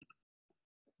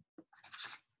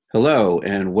Hello,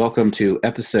 and welcome to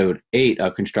episode 8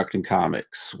 of Constructing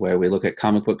Comics, where we look at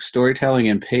comic book storytelling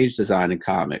and page design in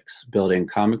comics, building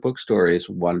comic book stories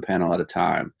one panel at a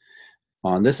time.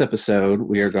 On this episode,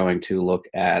 we are going to look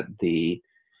at the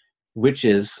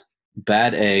Witches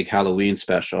Bad Egg Halloween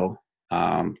special,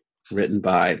 written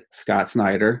by Scott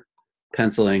Snyder,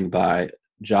 penciling by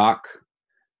Jock,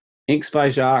 inks by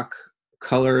Jock.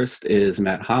 Colorist is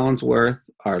Matt Hollinsworth.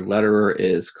 Our letterer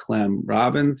is Clem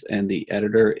Robbins, and the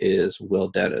editor is Will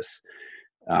Dennis.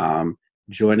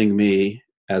 Joining me,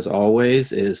 as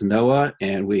always, is Noah,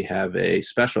 and we have a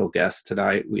special guest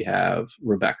tonight. We have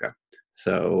Rebecca.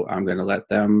 So I'm going to let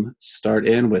them start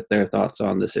in with their thoughts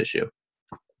on this issue.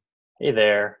 Hey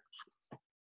there.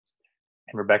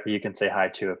 And Rebecca, you can say hi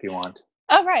too if you want.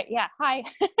 Oh, right. Yeah. Hi.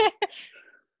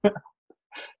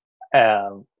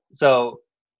 So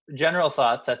general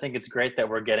thoughts. I think it's great that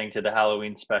we're getting to the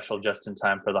Halloween special just in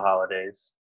time for the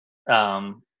holidays.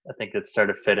 I think it's sort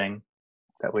of fitting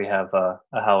that we have a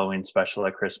Halloween special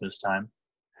at Christmas time.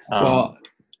 Well,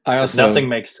 I also nothing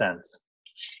makes sense.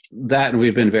 That, and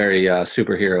we've been very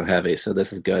superhero heavy, so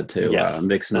this is good to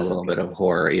mix in a little bit of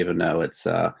horror, even though it's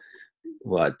 2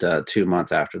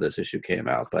 months after this issue came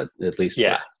out. But at least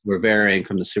we're varying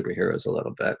from the superheroes a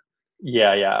little bit.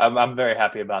 Yeah. I'm very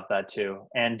happy about that too.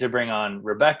 And to bring on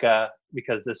Rebecca,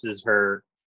 because this is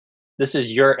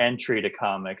your entry to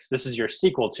comics. This is your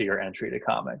sequel to your entry to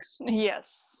comics.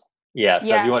 Yes. Yeah.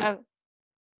 So if you want.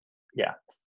 Yeah.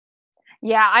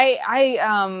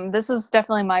 I this is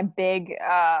definitely my big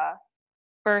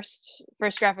first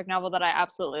graphic novel that I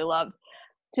absolutely loved.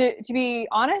 To be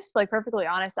honest, like perfectly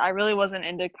honest, I really wasn't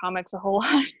into comics a whole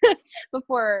lot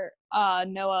before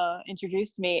Noah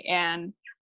introduced me, and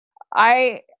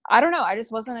I don't know, I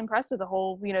just wasn't impressed with the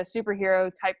whole, superhero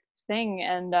type thing.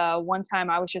 And one time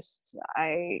Noah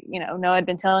had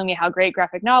been telling me how great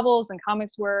graphic novels and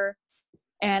comics were.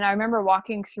 And I remember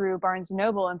walking through Barnes &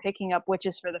 Noble and picking up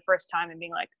Witches for the first time and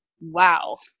being like,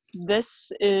 wow,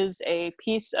 this is a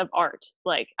piece of art.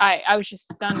 Like I was just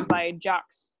stunned by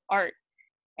Jock's art.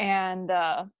 And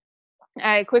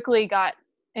I quickly got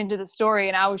into the story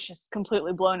and I was just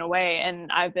completely blown away,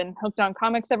 and I've been hooked on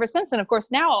comics ever since. And of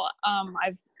course now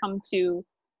I've come to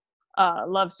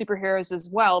love superheroes as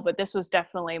well, but this was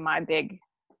definitely my big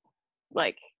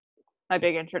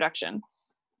introduction.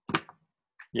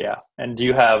 Yeah. And do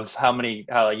you have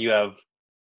you have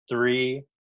 3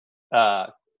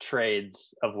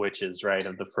 trades of Witches, right?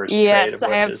 Of the first trade of Witches.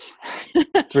 I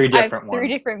have 3 different ones. 3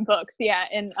 different books, yeah.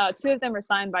 And 2 of them are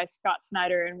signed by Scott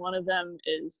Snyder, and one of them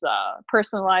is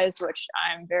personalized, which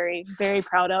I'm very, very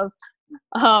proud of.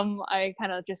 I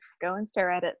kind of just go and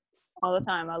stare at it all the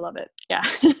time. I love it. Yeah.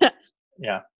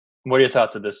 Yeah. What are your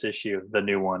thoughts of this issue, the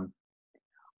new one?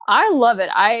 I love it.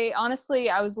 I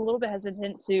was a little bit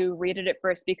hesitant to read it at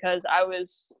first because I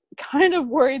was kind of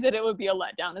worried that it would be a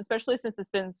letdown, especially since it's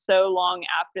been so long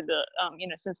after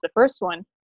since the first one.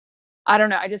 I don't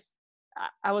know.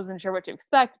 I wasn't sure what to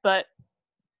expect, but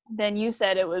then you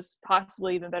said it was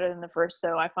possibly even better than the first.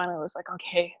 So I finally was like,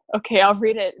 okay, I'll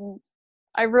read it. And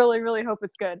I really, really hope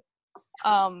it's good.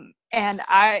 And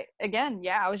I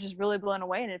was just really blown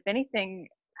away. And if anything,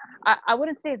 I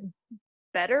wouldn't say it's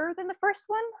better than the first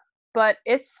one, but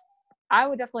I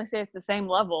would definitely say it's the same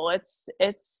level.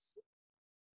 It's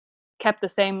kept the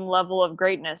same level of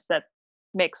greatness that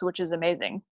makes Witches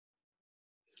amazing.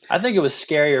 I think it was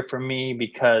scarier for me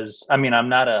because I'm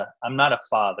not a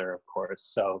father, of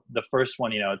course. So the first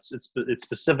one, it's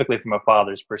specifically from a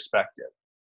father's perspective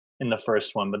in the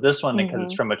first one, but this one, because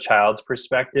it's from a child's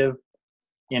perspective,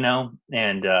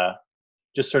 and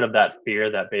just sort of that fear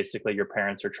that basically your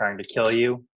parents are trying to kill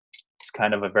you. It's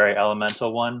kind of a very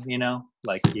elemental one,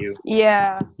 like you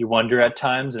wonder at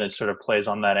times, and it sort of plays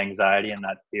on that anxiety and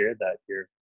that fear that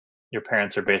your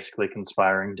parents are basically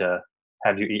conspiring to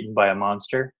have you eaten by a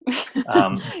monster.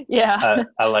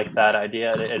 I like that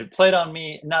idea. It played on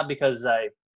me, not because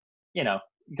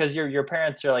because your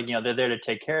parents are they're there to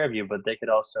take care of you, but they could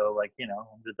also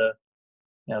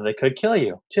they could kill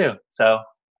you too. So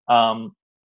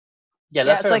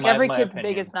that's it's like every kid's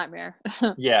opinion. biggest nightmare.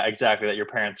 Yeah, exactly. That your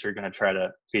parents are going to try to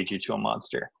feed you to a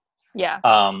monster. Yeah.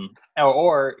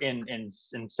 Or in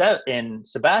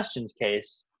Sebastian's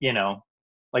case,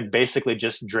 basically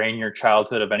just drain your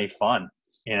childhood of any fun.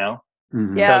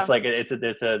 Mm-hmm. Yeah. So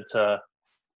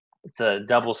it's a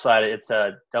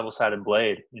double-sided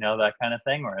blade. That kind of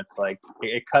thing, where it's like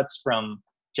it cuts from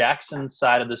Jackson's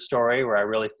side of the story, where I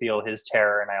really feel his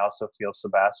terror, and I also feel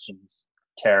Sebastian's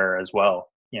terror as well.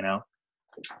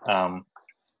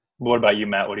 What about you,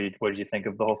 Matt? What did you think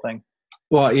of the whole thing?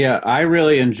 Well, yeah, I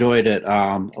really enjoyed it.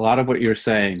 A lot of what you're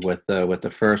saying with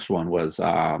the first one was,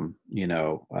 a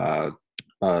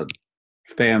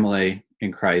family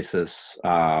in crisis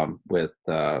with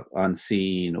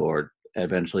unseen or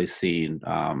eventually seen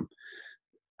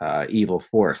evil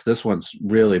force. This one's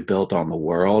really built on the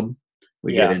world.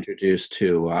 We get Yeah. introduced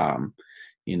to,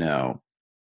 you know,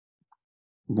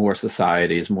 more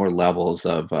societies, more levels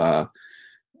of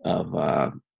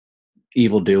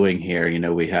evil doing here.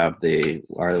 We have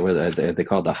what are they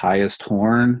called, the highest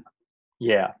horn.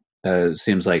 Yeah. It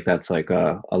seems like that's like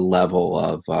a level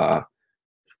of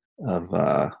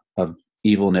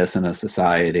evilness in a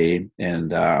society,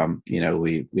 and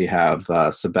we have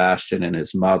Sebastian and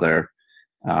his mother,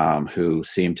 who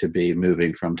seem to be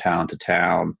moving from town to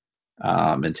town,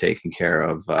 and taking care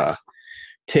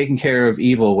of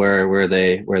evil where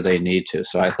they need to.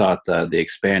 So I thought the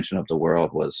expansion of the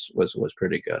world was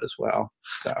pretty good as well.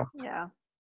 So Yeah.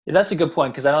 Yeah, that's a good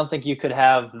point, because I don't think you could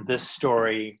have this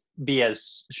story be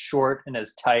as short and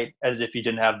as tight as if you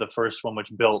didn't have the first one,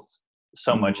 which built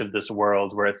so mhm, much of this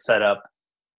world where it set up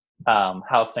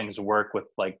how things work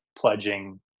with like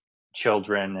pledging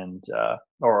children and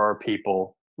or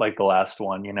people like the last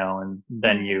one, and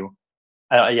then Mhm. you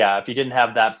yeah, if you didn't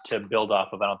have that to build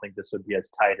off of, I don't think this would be as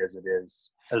tight as it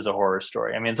is as a horror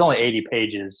story. I mean, it's only 80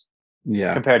 pages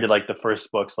yeah, compared to like the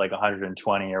first book's like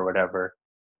 120 or whatever.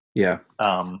 yeah,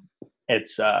 um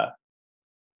it's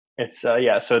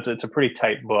yeah, so it's a pretty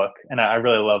tight book, and I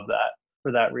really love that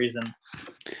for that reason.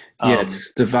 yeah. um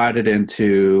It's divided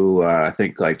into I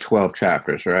think like 12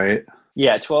 chapters, right?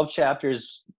 yeah, 12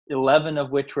 chapters, 11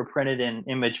 of which were printed in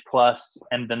Image Plus,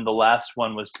 and then the last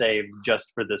one was saved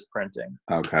just for this printing.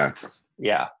 Okay.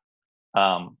 Yeah.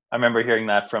 I remember hearing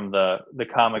that from the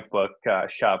comic book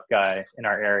shop guy in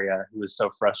our area, who was so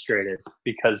frustrated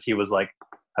because he was like,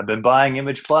 "I've been buying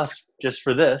Image Plus just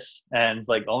for this, and it's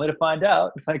like only to find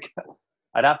out like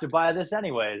I'd have to buy this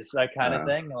anyways," that kind of Uh,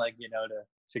 thing, like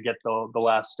to get the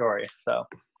last story. So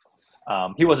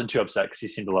he wasn't too upset because he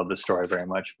seemed to love the story very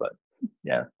much, but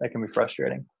yeah, that can be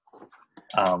frustrating.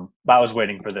 But I was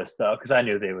waiting for this though, because I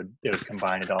knew they would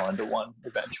combine it all into one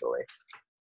eventually.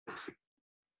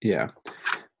 yeah.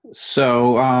 So,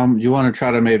 you want to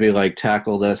try to maybe like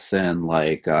tackle this in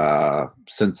like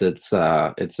since it's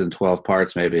in 12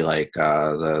 parts, maybe like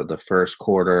the first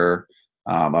quarter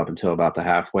up until about the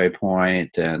halfway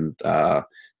point, and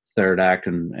third act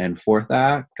and fourth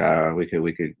act.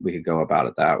 We could go about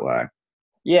it that way.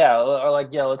 Yeah, or like,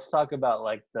 yeah, let's talk about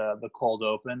like the cold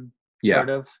open, Yeah. sort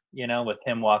of, with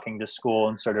him walking to school,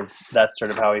 and sort of that's sort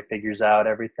of how he figures out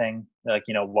everything, like,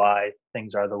 why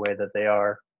things are the way that they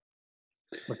are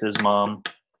with his mom.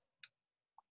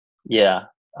 Yeah.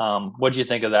 What do you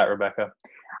think of that, Rebecca?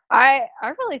 I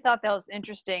really thought that was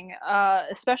interesting,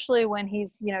 especially when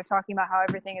he's talking about how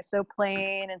everything is so Hmm.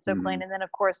 plain, and then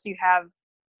of course you have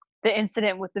the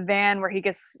incident with the van where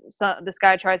this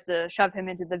guy tries to shove him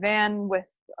into the van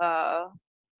with uh,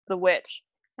 the witch,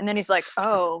 and then he's like,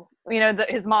 oh,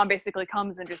 his mom basically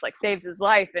comes and just like saves his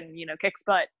life and kicks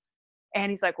butt, and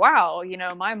he's like, wow,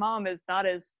 my mom is not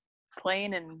as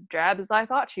plain and drab as I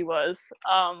thought she was.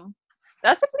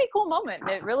 That's a pretty cool moment.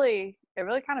 It really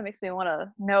kind of makes me want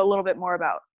to know a little bit more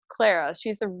about Clara.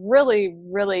 She's a really,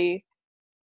 really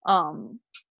um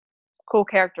cool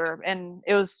character, and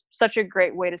it was such a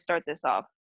great way to start this off,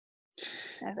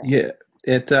 I think. Yeah.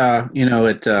 It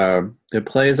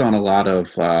plays on a lot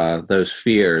of those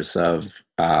fears of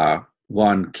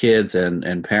one, kids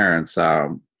and parents,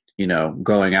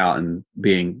 going out and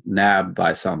being nabbed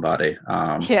by somebody.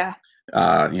 Yeah.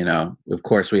 Of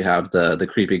course, we have the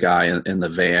creepy guy in the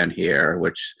van here,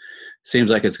 which seems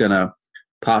like it's going to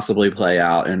possibly play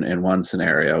out in one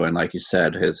scenario. And like you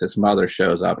said, his mother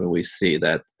shows up, and we see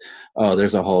that, oh,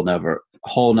 there's a whole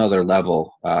nother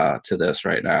level to this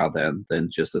right now than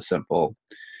just a simple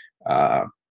uh,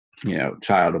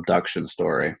 child abduction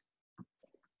story.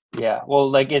 Yeah, well,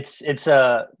 like it's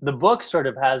the book sort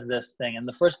of has this thing, and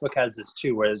the first book has this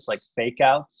too, where it's like fake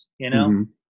outs, Hmm.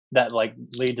 that like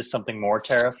lead to something more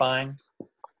terrifying.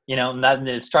 And that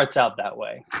it starts out that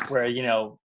way, where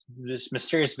this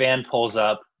mysterious van pulls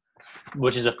up,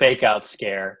 which is a fake out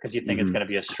scare, because you think it's Hmm. going to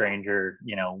be a stranger,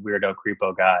 weirdo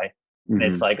creepo guy, and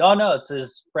it's Hmm. like, oh no, it's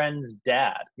his friend's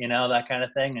dad, that kind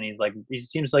of thing, and he's like, he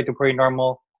seems like a pretty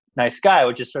normal, nice guy,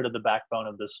 which is sort of the backbone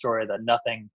of the story, that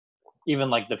nothing, even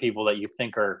like the people that you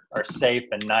think are safe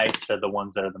and nice, are the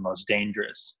ones that are the most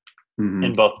dangerous Hmm.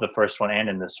 in both the first one and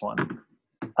in this one.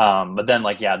 But then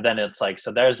like, yeah, then it's like,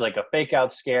 so there's like a fake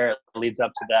out scare, leads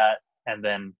up to that, and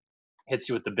then hits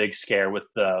you with the big scare with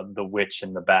the witch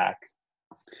in the back.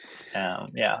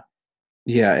 Yeah.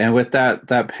 Yeah, and with that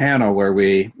panel where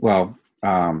the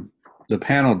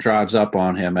panel drives up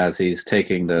on him as he's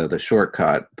taking the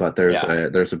shortcut, but Yeah.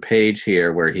 there's a page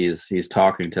here where he's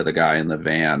talking to the guy in the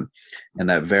van, and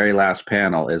that very last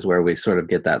panel is where we sort of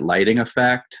get that lighting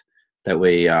effect that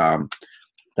we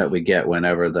get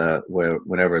whenever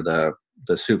the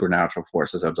supernatural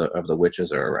forces of the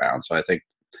witches are around. So I think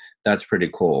that's pretty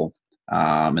cool.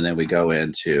 And then we go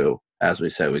into, as we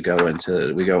said, we go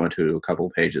into a couple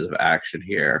pages of action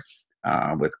here,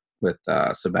 with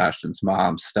Sebastian's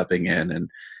mom stepping in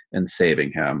and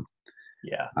saving him.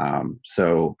 Yeah.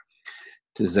 So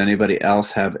does anybody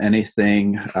else have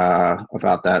anything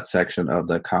about that section of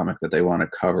the comic that they want to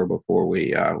cover before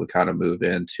we kind of move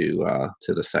into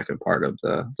to the second part of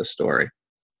the story?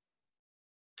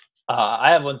 I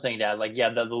have one thing to add. Like,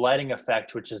 yeah, the lighting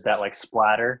effect, which is that like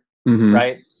splatter, Mm-hmm.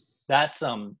 right? That's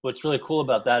what's really cool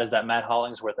about that is that Matt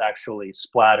Hollingsworth actually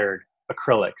splattered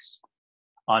acrylics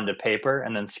onto paper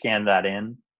and then scanned that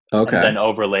in and Okay. then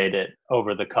overlaid it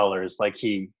over the colors. Like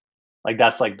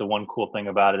that's like the one cool thing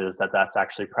about it is that that's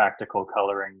actually practical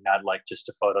coloring, not like just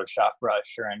a Photoshop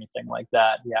brush or anything like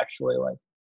that. He actually like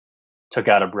took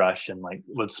out a brush and like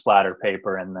would splatter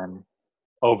paper and then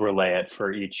overlay it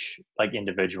for each like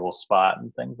individual spot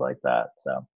and things like that.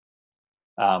 So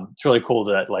it's really cool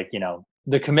that like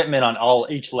the commitment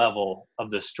on each level of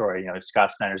this story.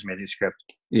 Scott Snyder's amazing script,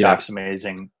 Yeah. Jock's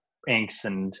amazing inks,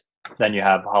 and then you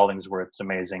have Hollingsworth's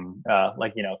amazing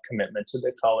commitment to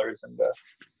the colors and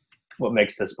what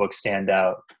makes this book stand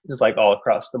out. Just like all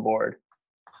across the board.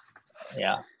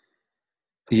 Yeah.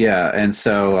 Yeah, and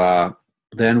so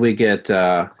then we get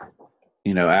after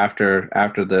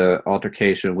the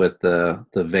altercation with the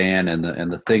van and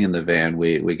the thing in the van,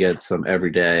 we get some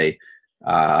everyday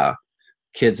uh,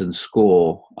 kids in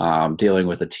school dealing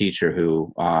with a teacher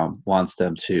who wants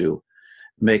them to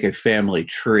make a family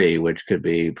tree, which could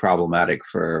be problematic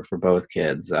for both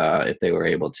kids if they were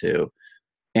able to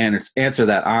answer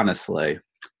that honestly.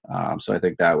 So I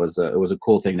think it was a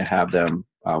cool thing to have them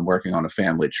working on a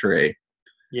family tree.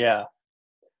 Yeah.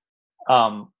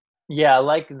 Um, yeah,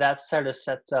 like that sort of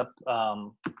sets up.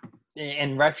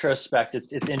 In retrospect,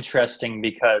 it's interesting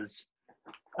because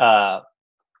uh,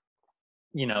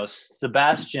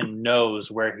 Sebastian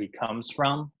knows where he comes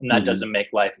from, and that Hmm. doesn't make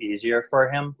life easier for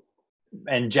him.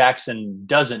 And Jackson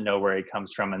doesn't know where he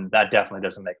comes from, and that definitely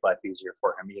doesn't make life easier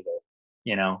for him either.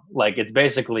 Like it's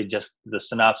basically just the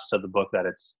synopsis of the book that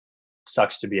it's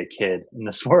sucks to be a kid in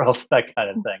this world, that kind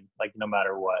of thing. Like no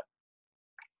matter what.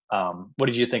 What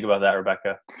did you think about that,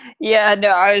 Rebecca? Yeah, no,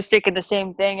 I was thinking the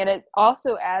same thing, and it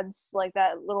also adds like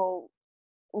that little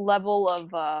level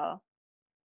of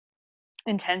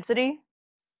intensity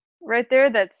right there.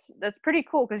 That's pretty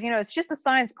cool because it's just a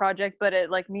science project, but it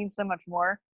like means so much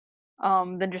more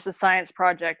than just a science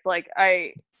project. Like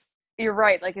you're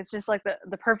right. Like it's just like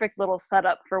the perfect little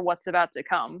setup for what's about to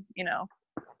come.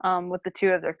 With the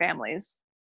two of their families.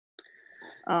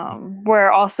 We're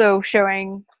also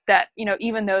showing that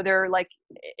even though they're like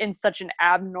in such an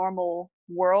abnormal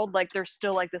world, like there's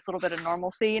still like this little bit of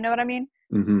normalcy. You know what I mean?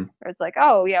 Hmm. Where it's like,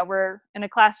 oh yeah, we're in a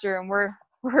classroom. We're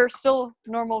still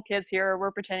normal kids here.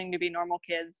 We're pretending to be normal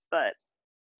kids, but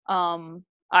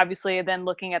obviously then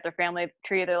looking at their family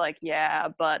tree, they're like, yeah,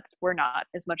 but we're not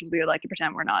as much as we would like to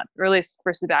pretend we're not. Or at least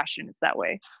for Sebastian, it's that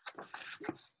way.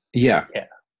 Yeah, Yeah.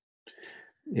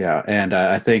 yeah, and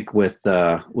I think with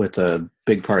a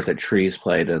big part that trees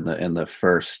played in the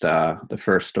first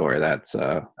story, that's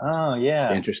Oh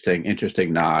yeah.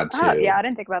 interesting nod Oh yeah, to. I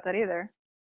didn't think about that either.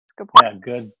 That's a good point.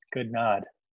 Yeah. Good nod.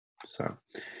 So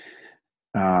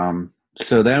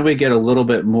so then we get a little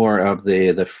bit more of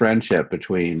the friendship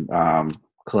between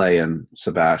Clay and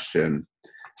Sebastian,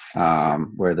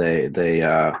 where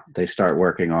they start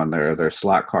working on their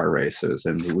slot car races,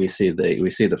 and we see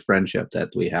the friendship that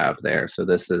we have there. So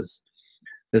this is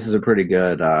a pretty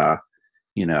good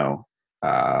you know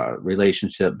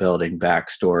relationship building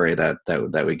backstory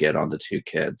that we get on the two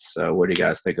kids. So what do you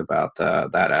guys think about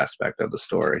that aspect of the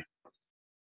story?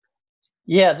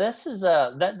 Yeah, this is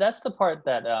that's the part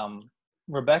that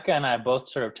Rebecca and I both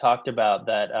sort of talked about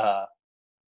that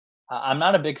I'm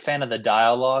not a big fan of the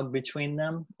dialogue between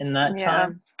them in that Yeah.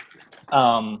 time.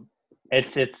 Um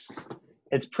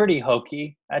it's pretty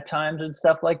hokey at times and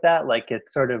stuff like that. Like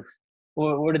it's sort of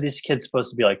what are these kids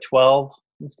supposed to be, like 12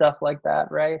 and stuff like that,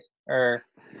 right? Or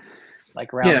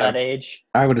like around Yeah, that age.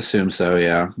 I would assume so.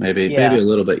 Yeah, maybe Yeah, a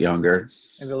little bit younger.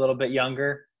 maybe a little bit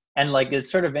younger. And like it's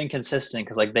sort of inconsistent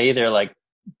because like they either like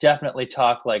definitely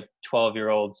talk like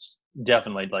 12-year-olds,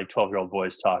 definitely like 12-year-old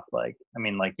boys talk like, I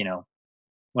mean, like,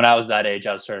 when I was that age,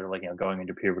 I was sort of like, going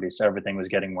into puberty, so everything was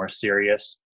getting more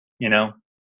serious, you know?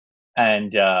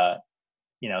 And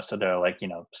so they're like,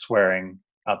 swearing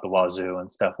out the wazoo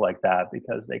and stuff like that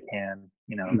because they can,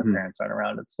 and the Hmm. parents aren't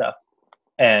around and stuff.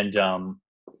 And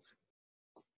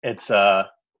it's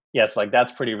yes, like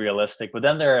that's pretty realistic. But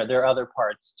then there are other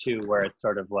parts too where it's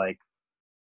sort of like,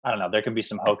 I don't know, there can be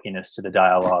some hokiness to the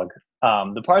dialogue.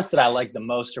 The parts that I like the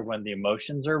most are when the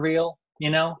emotions are real,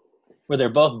 where they're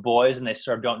both boys and they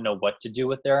sort of don't know what to do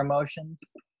with their emotions,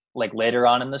 like later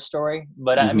on in the story.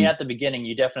 But I mean, Hmm. at the beginning,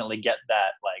 you definitely get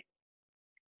that, like,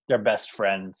 they're best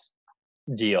friends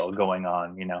deal going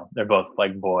on. They're both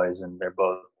like boys, and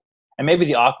and maybe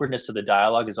the awkwardness of the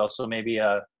dialogue is also maybe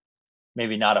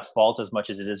not a fault as much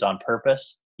as it is on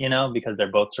purpose, because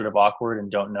they're both sort of awkward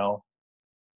and don't know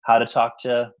how to talk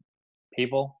to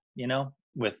people,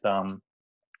 with because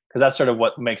that's sort of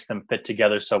what makes them fit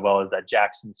together so well, is that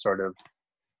Jackson sort of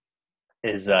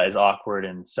is awkward,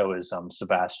 and so is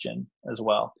Sebastian as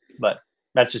well. But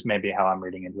that's just maybe how I'm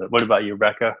reading into it. What about you,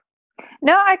 Becca?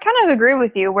 No, I kind of agree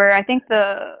with you. Where I think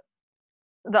the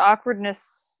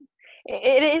awkwardness,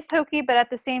 it is hokey, but at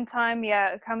the same time,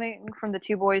 yeah, coming from the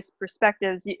two boys'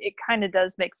 perspectives, it kind of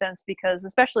does make sense because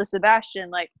especially Sebastian,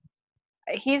 like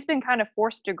he's been kind of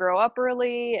forced to grow up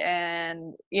early,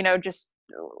 and just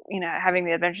having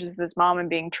the adventures with his mom and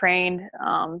being trained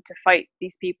to fight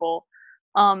these people.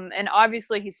 And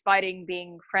obviously he's fighting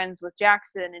being friends with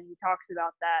Jackson, and he talks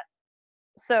about that.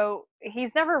 So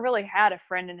he's never really had a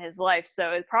friend in his life,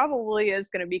 so it probably is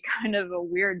going to be kind of a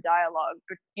weird dialogue,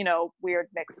 but weird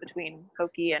mix between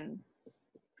hokey and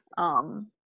um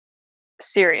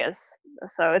serious.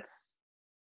 So it's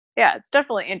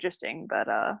definitely interesting, but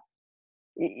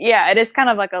yeah, it is kind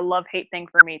of like a love hate thing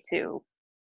for me too.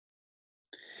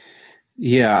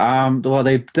 Yeah, well,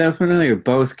 they definitely are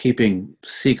both keeping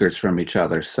secrets from each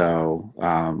other. So,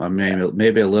 I Yeah. mean,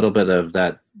 maybe a little bit of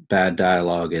that bad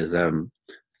dialogue is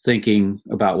thinking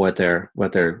about what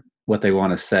they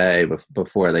want to say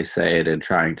before they say it, and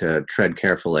trying to tread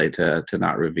carefully to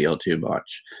not reveal too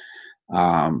much.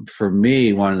 For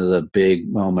me, one of the big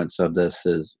moments of this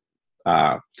is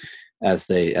uh, as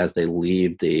they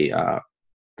leave the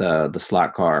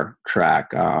slot car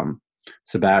track.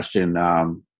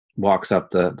 Sebastian walks up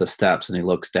the steps and he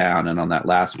looks down, and on that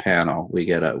last panel, we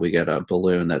get a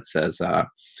balloon that says,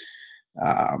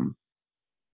 um,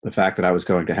 "The fact that I was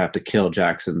going to have to kill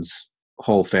Jackson's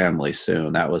whole family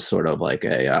soon." That was sort of like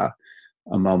a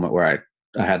moment where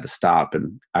I had to stop,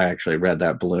 and I actually read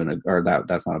that balloon, or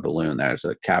that's not a balloon. There's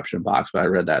a caption box, but I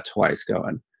read that twice,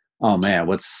 going, "Oh man,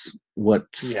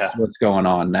 Yeah. what's going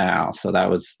on now?" So that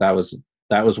was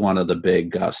one of the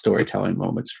big storytelling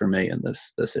moments for me in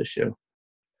this issue.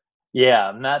 Yeah,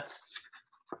 and that's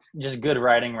just good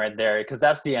writing right there, because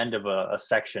that's the end of a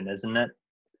section, isn't it?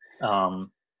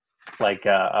 Um, like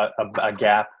a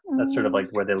gap. That's sort of like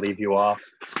Mm, where they leave you off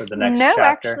for the next no,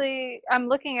 chapter. actually, I'm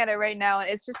looking at it right now, and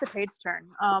it's just a page turn.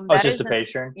 Oh, it's That just a isn't.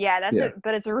 page turn. Yeah, that's Yeah, it,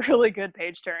 but it's a really good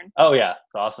page turn. Oh yeah,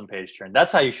 it's an awesome page turn.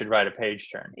 That's how you should write a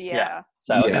page turn. Yeah. Yeah.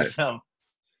 So yeah. it's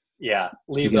yeah,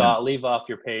 leave Again, leave off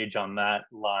your page on that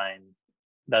line.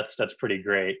 That's pretty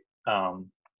great.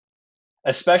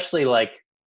 Especially like,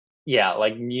 yeah,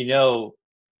 like,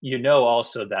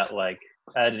 also that, like,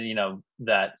 that either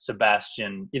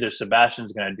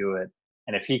Sebastian's gonna do it,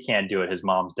 and if he can't do it, his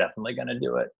mom's definitely gonna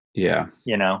do it. yeah.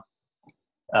 You know,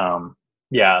 um,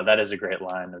 yeah, that is a great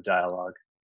line of dialogue.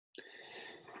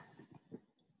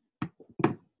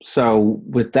 So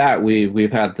with that,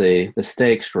 we've had the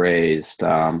stakes raised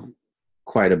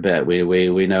quite a bit.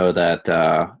 We know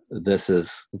that this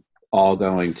is all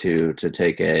going to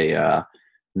take a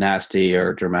nasty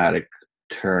or dramatic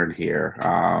turn here,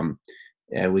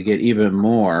 and we get even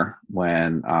more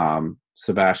when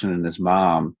Sebastian and his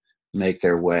mom make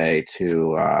their way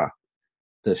to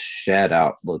the shed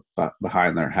out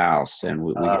behind their house, and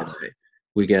Ugh.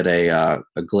 we get a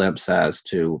glimpse as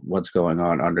to what's going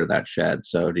on under that shed.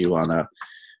 So, do you want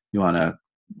to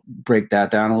break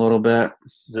that down a little bit?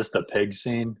 Is this the pig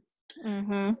scene?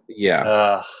 Mhm. Yeah.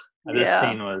 Ugh.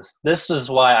 Yeah. This is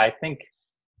why I think,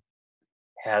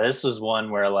 yeah, this was one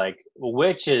where, like,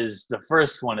 which is the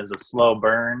first one is a slow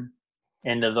burn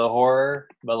into the horror,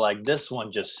 but like this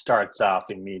one just starts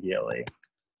off immediately,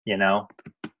 you know?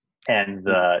 And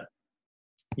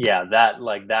yeah, that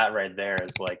right there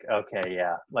is like, okay,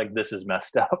 yeah, like this is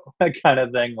messed up, that kind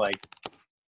of thing. Like,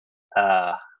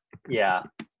 uh, yeah.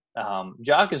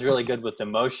 Jock is really good with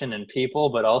emotion and people,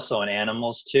 but also in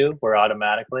animals too, where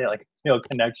automatically like feel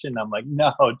connection. I'm like,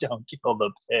 no, don't kill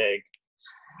the pig.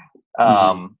 Mhm.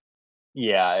 Um,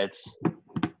 yeah,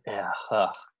 yeah,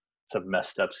 it's a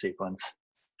messed up sequence.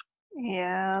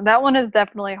 Yeah, that one is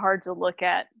definitely hard to look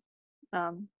at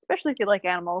especially if you like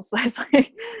animals. It's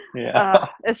like, Yeah.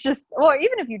 it's just, well,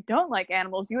 even if you don't like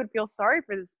animals, you would feel sorry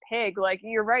for this pig. Like,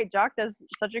 you're right, Jock does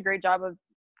such a great job of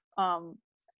um,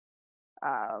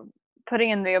 uh, putting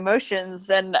in the emotions,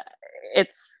 and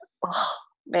it's, oh,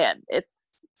 man, it's,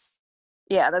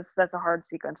 yeah, that's a hard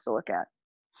sequence to look at.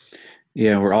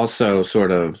 Yeah, we're also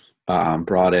sort of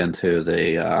brought into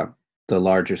the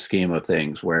larger scheme of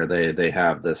things where they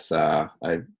have this.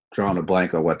 I've drawn a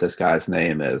blank on what this guy's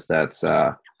name is. That's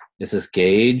is this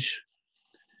Gage?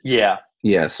 Yeah.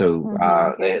 Yeah, so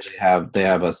Gage. they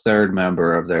have a third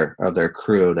member of their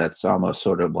crew that's almost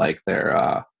sort of like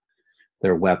their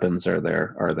weapons or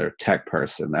their tech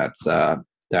person that's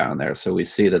down there. So we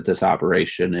see that this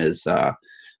operation is a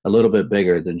little bit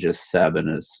bigger than just Seb and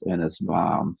his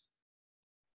mom.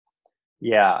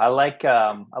 Yeah, I like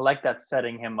that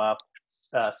setting up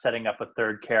a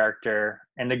third character.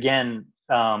 And again,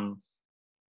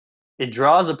 it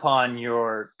draws upon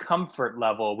your comfort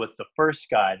level with the first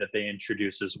guy that they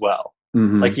introduce as well.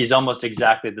 Mm-hmm. Like, he's almost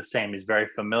exactly the same. He's very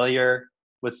familiar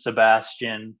with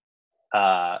Sebastian.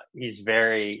 He's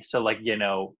very, so, like,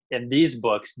 in these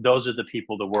books, those are the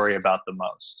people to worry about the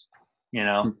most,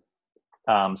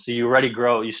 so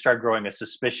you start growing a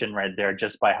suspicion right there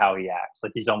just by how he acts.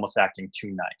 Like, he's almost acting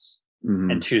too nice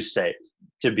and too safe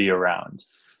to be around.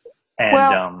 And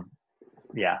well,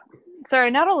 yeah.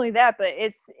 Sorry, not only that, but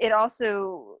it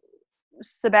also,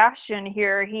 Sebastian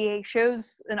here, he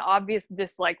shows an obvious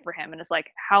dislike for him, and it's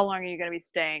like, how long are you going to be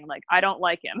staying? Like, I don't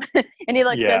like him. And he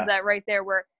says that right there,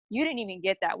 where you didn't even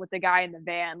get that with the guy in the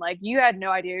van. Like, you had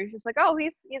no idea. You're just like, oh,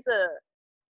 he's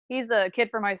a kid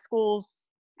from my school's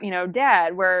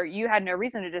dad, where you had no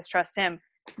reason to distrust him.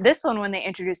 This one, when they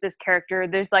introduce this character,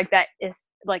 there's like that is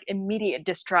like immediate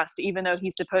distrust, even though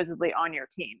he's supposedly on your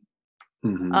team.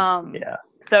 Yeah.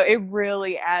 So it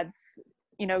really adds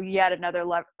yet another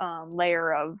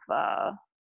layer of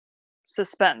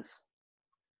suspense.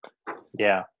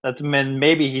 Yeah,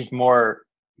 maybe he's more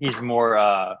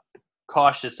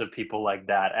cautious of people like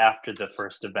that after the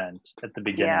first event at the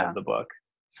beginning of the book.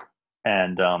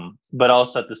 And but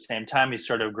also at the same time, he's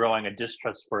sort of growing a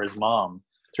distrust for his mom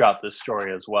throughout this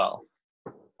story as well,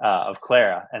 of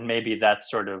Clara. And maybe that's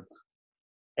sort of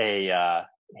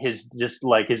his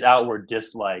outward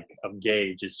dislike of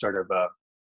Gage is sort of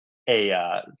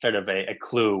a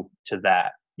clue to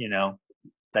that,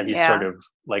 that he's sort of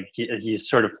like he's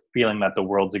sort of feeling that the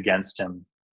world's against him,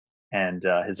 and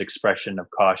his expression of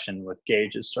caution with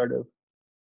Gage is sort of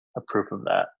a proof of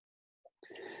that.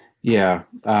 Yeah,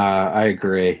 I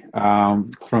agree.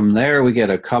 From there, we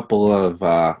get a couple of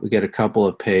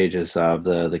pages of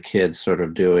the kids sort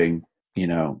of doing,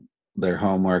 their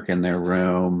homework in their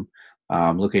room,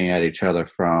 looking at each other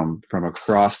from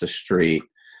across the street,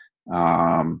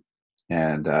 and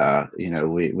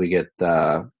we get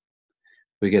the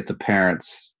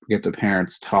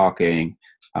parents talking,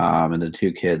 and the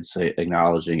two kids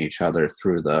acknowledging each other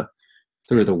through the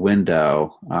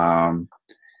window.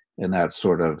 And that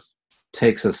sort of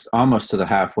takes us almost to the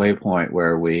halfway point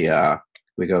where we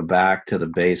go back to the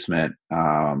basement,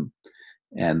 and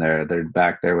they're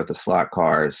back there with the slot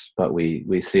cars, but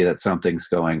we see that something's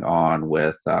going on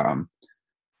with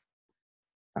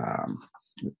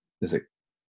is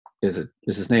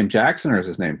his name Jackson or is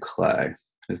his name Clay?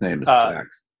 His name is Jackson.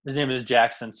 His name is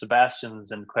Jackson.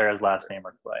 Sebastian's and Clara's last name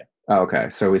are Clay. Okay,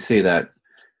 so we see that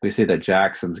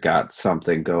Jackson's got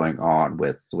something going on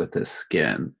with his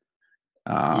skin.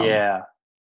 Yeah.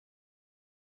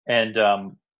 And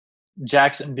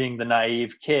Jackson, being the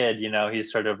naive kid,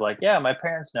 he's sort of like, yeah, my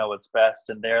parents know what's best,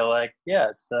 and they're like, yeah,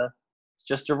 it's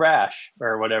just a rash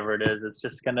or whatever it is. It's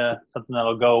just something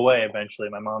that'll go away eventually.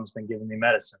 My mom's been giving me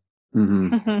medicine.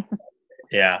 Mm-hmm.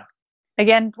 Yeah.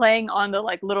 Again, playing on the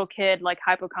little kid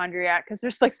hypochondriac, because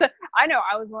there's so I know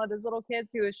I was one of those little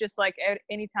kids who was just like,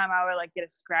 anytime I would get a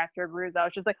scratch or bruise, I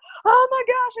was just like, oh my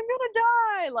gosh, I'm gonna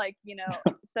die,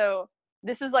 So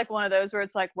this is one of those where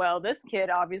it's like, well, this kid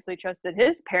obviously trusted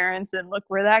his parents, and look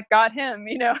where that got him,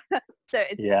 So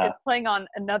it's playing on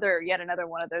yet another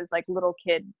one of those little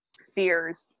kid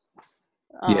fears.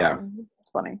 It's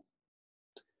funny.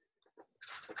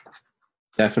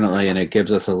 Definitely, and it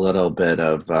gives us a little bit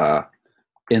of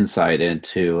insight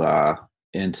into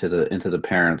the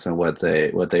parents and what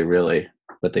they really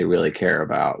care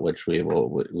about, which we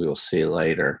will see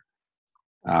later.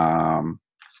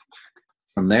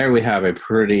 From there, we have a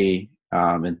pretty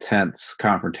intense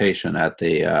confrontation at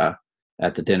the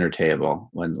dinner table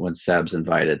when Seb's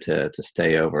invited to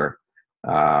stay over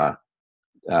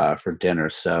for dinner.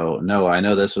 So, Noah, I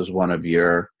know this was one of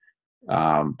your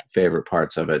favorite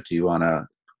parts of it. Do you want to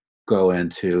go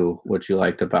into what you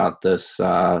liked about this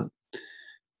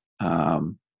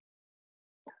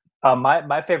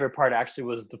My favorite part actually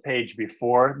was the page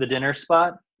before the dinner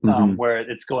spot, where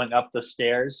it's going up the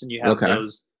stairs, and you have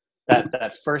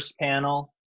that first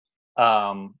panel.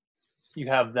 You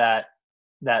have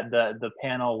the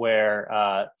panel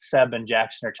where Seb and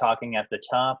Jackson are talking at the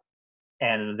top,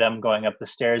 and them going up the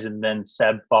stairs, and then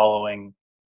Seb following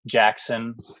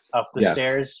Jackson up the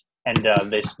stairs, and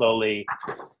they slowly,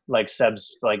 like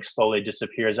Seb's like slowly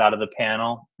disappears out of the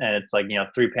panel, and it's like,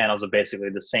 3 panels of basically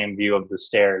the same view of the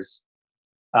stairs,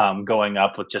 going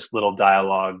up with just little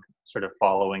dialogue sort of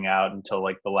following out until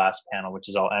like the last panel, which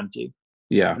is all empty.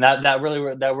 Yeah, and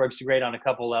that works great on a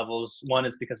couple levels. One,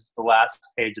 it's because it's the last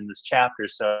page in this chapter,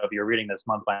 so if you're reading this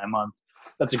month by month,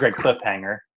 that's a great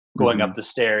cliffhanger, going up the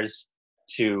stairs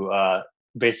to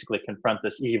basically confront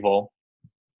this evil,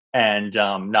 and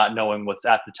not knowing what's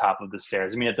at the top of the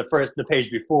stairs. I mean, at the page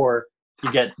before,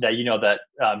 you get that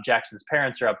that Jackson's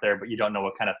parents are up there, but you don't know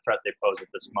what kind of threat they pose at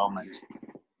this moment.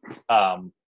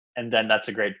 And then that's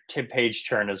a great page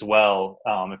turn as well,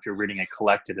 if you're reading it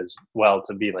collected as well,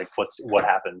 to be like, what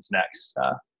happens next.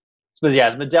 But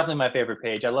definitely my favorite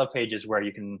page. I love pages where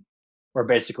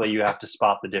basically you have to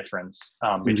spot the difference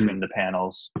between the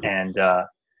panels, and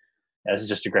this is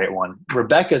just a great one.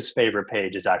 Rebecca's favorite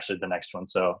page is actually the next one,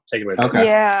 so take it away. Okay.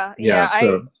 Yeah.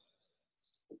 So.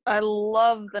 I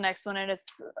love the next one, and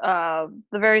it's the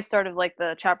very start of like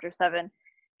the chapter 7.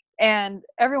 And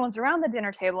everyone's around the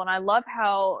dinner table, and I love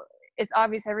how it's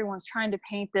obvious everyone's trying to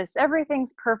paint this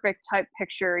everything's perfect type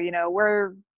picture.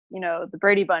 We're the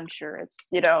Brady Bunch, or it's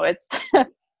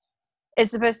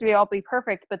it's supposed to be all be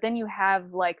perfect, but then you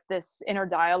have like this inner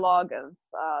dialogue of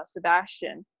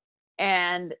Sebastian,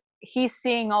 and he's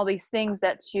seeing all these things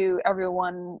that to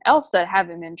everyone else that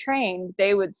haven't been trained,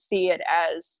 they would see it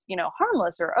as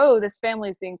harmless, or, oh, this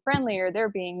family's being friendly, or they're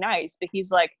being nice. But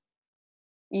he's like,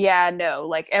 yeah, no,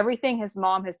 like everything his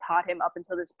mom has taught him up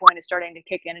until this point is starting to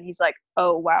kick in, and he's like,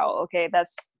 oh wow, okay,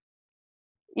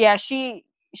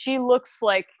 she looks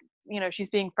like she's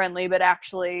being friendly, but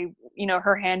actually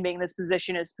her hand being in this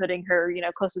position is putting her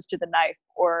closest to the knife.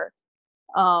 Or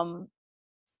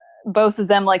both of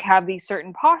them like have these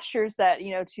certain postures that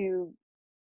to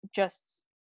just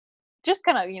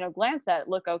kind of glance at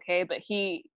look okay, but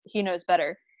he knows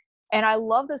better. And I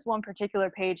love this one particular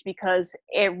page because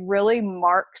it really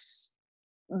marks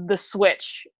the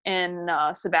switch in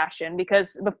Sebastian.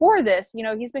 Because before this,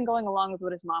 he's been going along with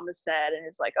what his mom has said, and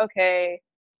it's like, okay,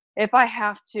 if I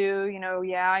have to,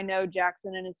 I know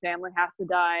Jackson and his family has to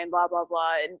die, and blah blah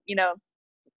blah, and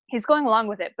he's going along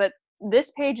with it. But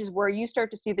this page is where you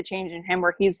start to see the change in him,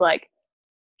 where he's like,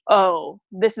 oh,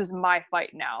 this is my fight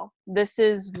now. This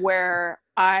is where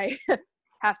I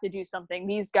have to do something.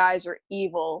 These guys are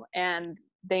evil, and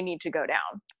they need to go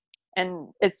down. And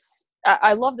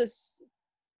I love these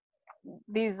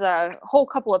whole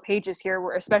couple of pages here,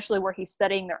 where especially where he's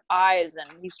studying their eyes, and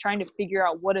he's trying to figure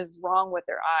out what is wrong with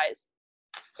their eyes.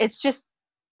 It's just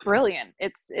brilliant.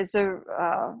 It's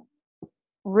a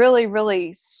really,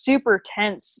 really super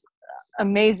tense,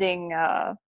 amazing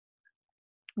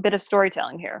bit of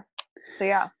storytelling here. So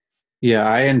yeah,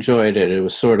 I enjoyed it. It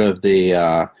was sort of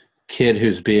the kid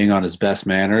who's being on his best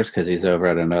manners because he's over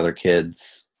at another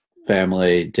kid's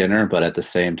family dinner, but at the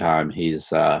same time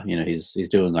he's he's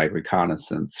doing like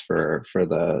reconnaissance for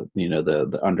the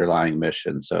the underlying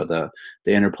mission. So the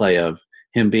interplay of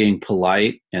him being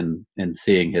polite and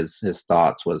seeing his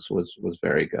thoughts was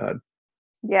very good.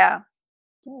 Yeah,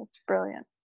 it's brilliant.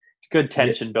 It's good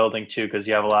tension building too, because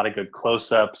you have a lot of good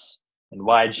close-ups and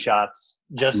wide shots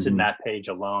just in that page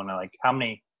alone. Like how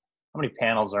many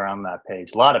panels are on that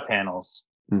page? A lot of panels,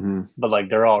 but like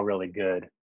they're all really good.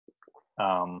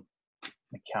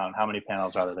 Count how many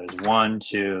panels are there. There's 1,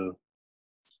 2,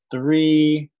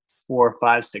 3, 4,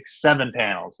 5, 6, 7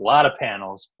 panels. A lot of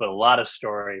panels, but a lot of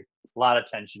story, a lot of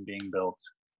tension being built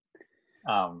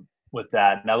with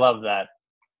that. And I love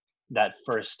that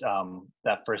first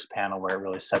panel where it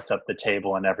really sets up the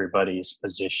table and everybody's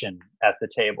position at the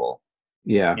table.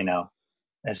 Yeah,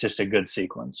 it's just a good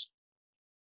sequence.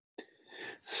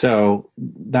 So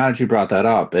now that you brought that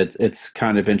up, it's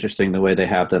kind of interesting the way they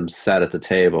have them set at the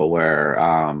table, where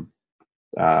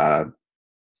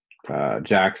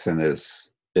Jackson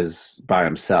is by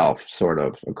himself, sort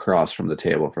of across from the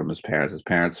table from his parents. His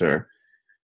parents are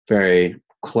very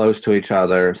close to each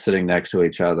other, sitting next to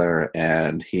each other,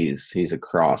 and he's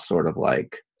across, sort of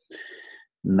like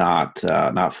not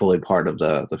fully part of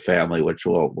the family, which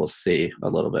we'll see a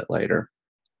little bit later.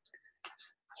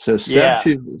 So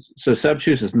Seb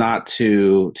chooses not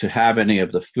to have any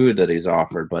of the food that he's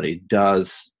offered, but he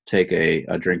does take a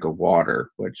drink of water,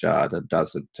 which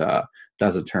that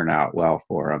doesn't turn out well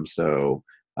for him. So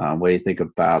what do you think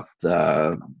about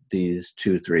these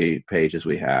 2-3 pages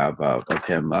we have of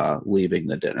him leaving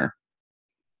the dinner?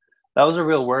 That was a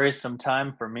real worrisome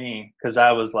time for me because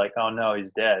I was like, oh no,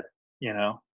 he's dead. You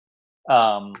know,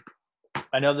 um,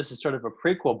 I know this is sort of a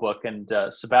prequel book, and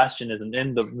Sebastian isn't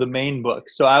in the main book.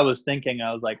 So I was thinking,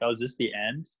 I was like, oh, is this the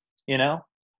end? You know,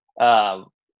 I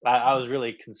was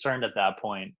really concerned at that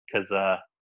point because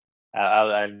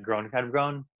I'd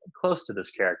grown close to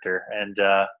this character, and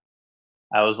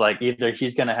I was like, either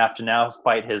he's going to have to now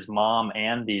fight his mom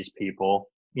and these people,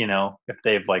 you know, if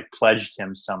they've like pledged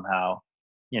him somehow,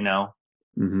 you know,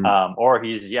 Hmm. or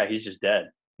he's just dead,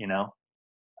 you know.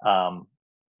 Um,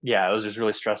 yeah, it was just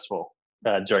really stressful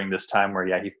during this time where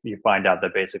you find out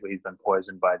that basically he's been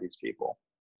poisoned by these people.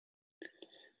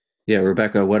 Yeah,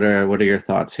 Rebecca, what are your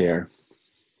thoughts here?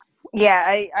 Yeah,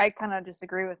 I kind of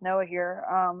disagree with Noah here.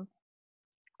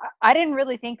 I didn't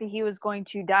really think that he was going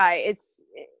to die.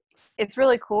 It's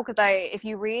really cool because if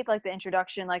you read like the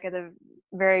introduction, like at the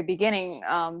very beginning,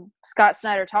 Scott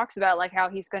Snyder talks about like how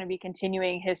he's going to be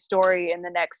continuing his story in the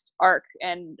next arc,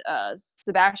 and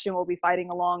Sebastian will be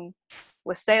fighting along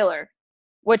with Sailor,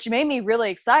 which made me really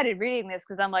excited reading this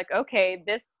because I'm like, okay,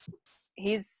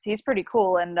 he's pretty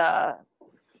cool, and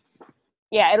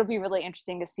yeah, it'll be really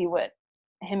interesting to see what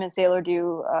him and Sailor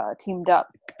do teamed up.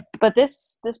 But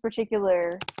this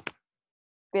particular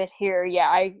bit here, yeah,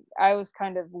 I was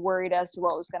kind of worried as to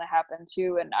what was going to happen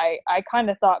too, and I kind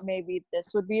of thought maybe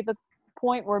this would be the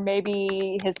point where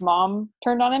maybe his mom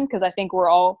turned on him, because I think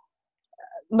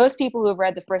most people who have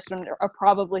read the first one are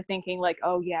probably thinking like,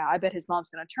 oh yeah, I bet his mom's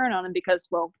going to turn on him because,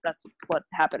 well, that's what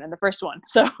happened in the first one.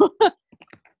 So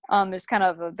there's kind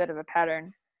of a bit of a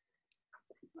pattern.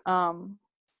 But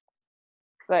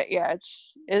yeah,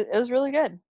 it was really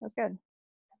good. It was good.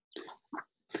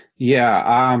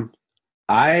 Yeah,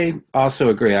 I also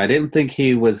agree. I didn't think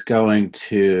he was going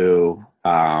to,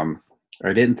 or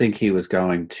I didn't think he was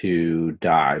going to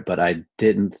die, but I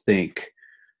didn't think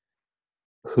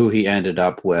who he ended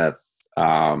up with,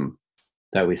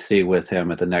 that we see with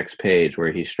him at the next page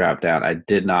where he's strapped down. I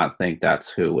did not think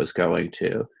that's who was going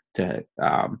to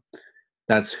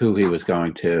that's who he was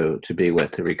going to be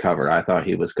with to recover. I thought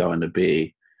he was going to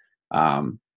be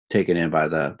taken in by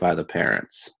the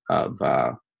parents of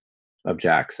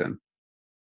Jackson,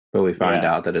 but we find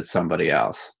Yeah. out that it's somebody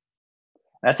else.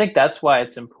 I think that's why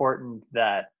it's important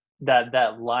that that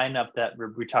lineup that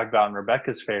we talked about on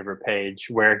Rebecca's favorite page,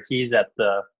 where he's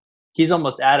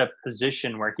almost at a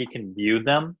position where he can view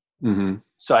them. Hmm.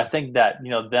 So I think that,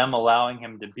 you know, them allowing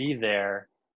him to be there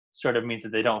sort of means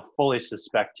that they don't fully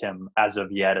suspect him as of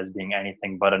yet as being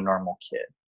anything but a normal kid.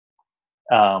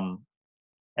 And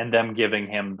them giving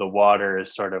him the water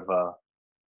is sort of a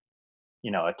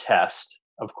test,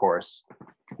 of course.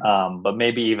 But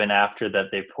maybe even after that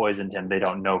they poisoned him, they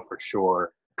don't know for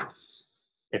sure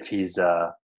if he's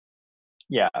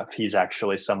if he's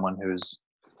actually someone who's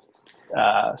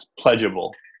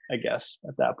pledgeable, I guess,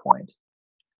 at that point.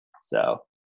 So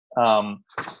I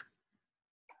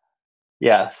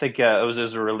think it was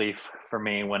a relief for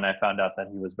me when I found out that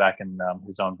he was back in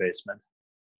his own basement.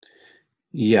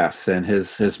 Yes, and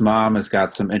his mom has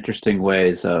got some interesting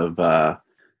ways of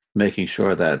making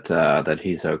sure that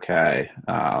he's okay,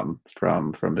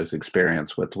 from his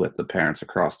experience with the parents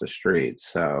across the street.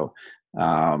 So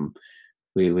um,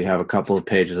 we have a couple of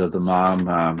pages of the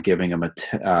mom giving him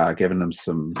giving him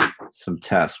some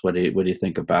tests. What do you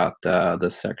think about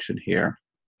this section here?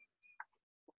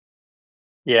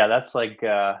 Yeah, that's like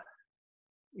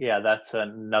that's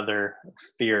another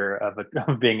fear of,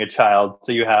 of being a child.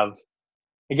 So you have,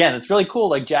 again, it's really cool.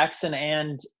 Like Jackson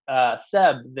and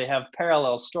Seb, they have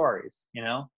parallel stories, you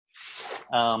know,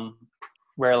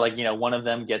 where like, you know, one of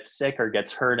them gets sick or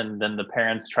gets hurt, and then the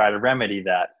parents try to remedy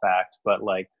that fact. But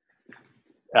like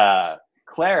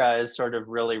Clara is sort of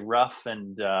really rough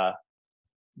and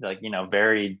like, you know,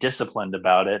 very disciplined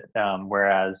about it,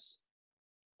 whereas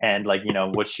and like, you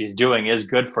know, what she's doing is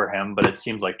good for him, but it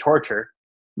seems like torture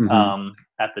Hmm.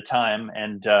 at the time.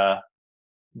 And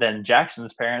then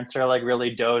Jackson's parents are like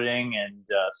really doting and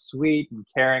sweet and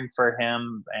caring for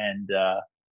him, and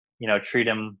you know, treat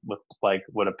him with like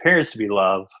what appears to be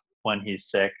love when he's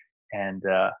sick, and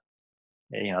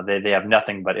you know, they have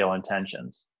nothing but ill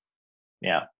intentions.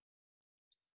 Yeah.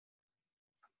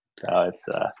 So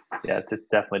it's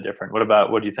definitely different.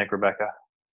 What do you think, Rebecca?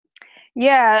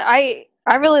 Yeah, I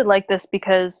really like this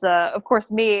because, of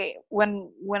course, me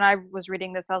when I was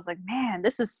reading this, I was like, man,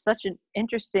 this is such an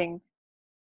interesting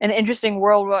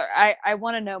world where I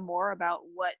want to know more about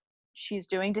what she's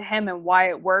doing to him and why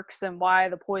it works and why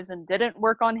the poison didn't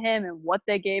work on him and what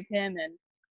they gave him, and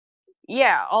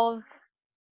yeah, all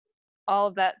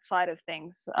of that side of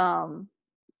things.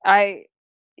 I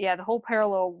yeah, the whole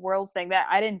parallel worlds thing, that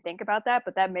I didn't think about that,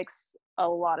 but that makes a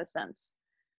lot of sense.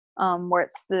 Where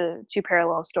it's the two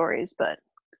parallel stories, but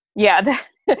yeah,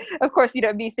 of course,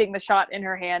 me seeing the shot in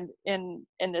her hand in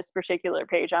this particular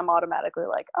page, I'm automatically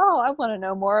like, oh, I want to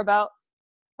know more about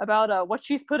what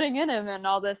she's putting in him and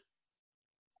all this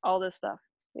stuff.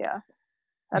 Yeah,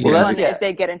 that'd be Well, Yeah, that's fun we, if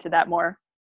they get into that more.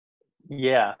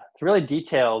 yeah, it's really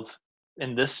detailed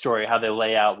in this story how they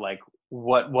lay out like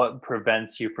what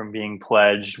prevents you from being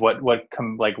pledged,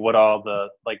 like what all the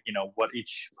like what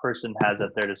each person has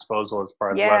at their disposal as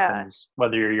far as Yeah. weapons,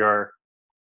 whether you're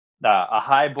a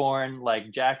highborn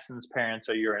like Jackson's parents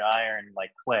or you're an iron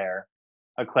like Clara.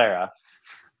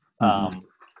 mhm. Um,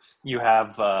 you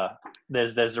have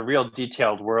there's a real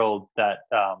detailed world that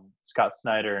Scott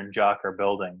Snyder and Jock are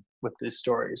building with these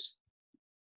stories.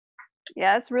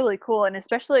 Yeah, it's really cool, and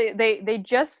especially they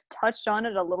just touched on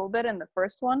it a little bit in the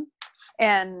first one,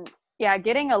 and yeah,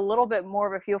 getting a little bit more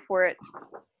of a feel for it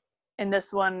in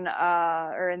this one,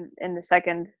 or in the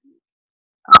second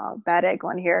Bad Egg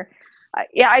one here.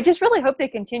 Yeah, I just really hope they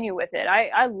continue with it.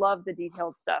 I love the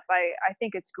detailed stuff. I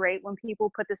think it's great when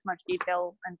people put this much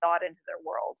detail and thought into their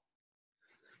world.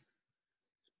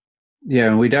 Yeah,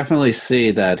 and we definitely see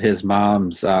that his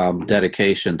mom's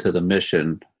dedication to the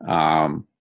mission um,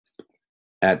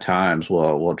 at times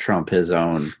will trump his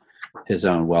own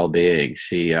well-being.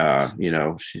 She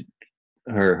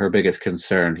her biggest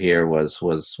concern here was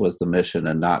the mission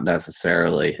and not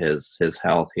necessarily his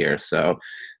health here. So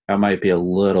that might be a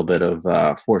little bit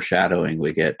of foreshadowing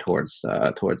we get towards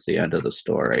the end of the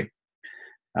story.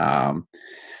 Um,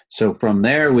 so from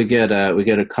there we get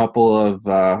a couple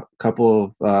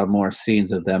of more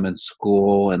scenes of them in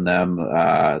school and them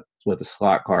with the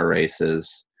slot car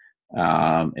races,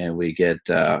 and we get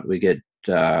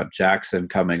Jackson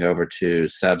coming over to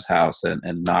Seb's house and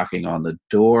knocking on the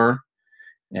door,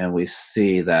 and we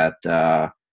see that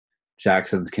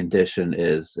Jackson's condition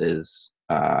is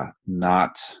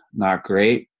not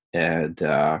great, and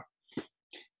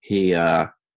he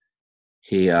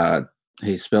he uh,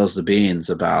 he spills the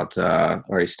beans about,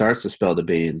 or he starts to spill the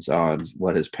beans on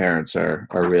what his parents are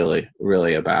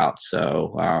really about.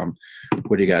 So,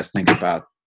 what do you guys think about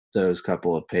those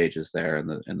couple of pages there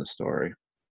in the story?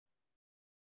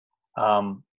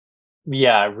 Um,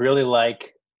 yeah, I really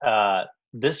like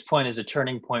this point is a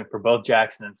turning point for both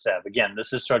Jackson and Seb. Again,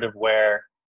 this is sort of where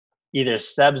either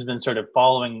Seb's been sort of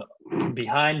following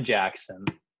behind Jackson,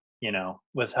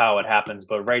 with how it happens,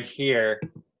 but right here,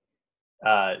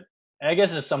 and I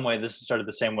guess in some way this is sort of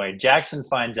the same way. Jackson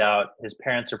finds out his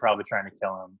parents are probably trying to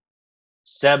kill him.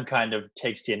 Seb kind of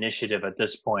takes the initiative at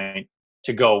this point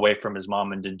to go away from his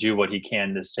mom and to do what he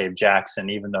can to save Jackson,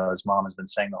 even though his mom has been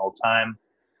saying the whole time,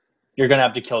 you're going to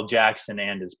have to kill Jackson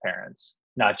and his parents,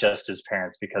 not just his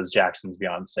parents, because Jackson's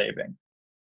beyond saving.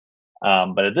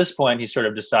 But at this point, he sort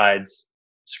of decides,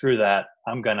 screw that.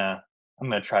 I'm gonna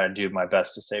try to do my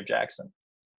best to save Jackson.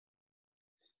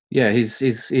 Yeah,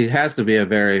 he has to be a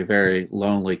very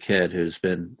lonely kid who's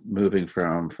been moving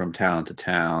from town to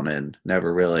town and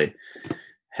never really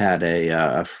had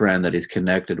a friend that he's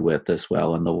connected with this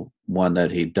well, and the one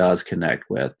that he does connect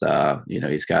with,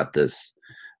 he's got this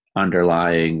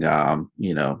underlying,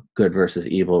 good versus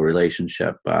evil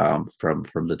relationship, from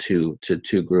the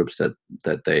two groups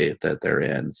that they're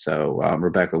in. So,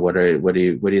 Rebecca, what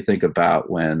do you think about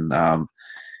when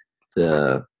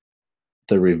the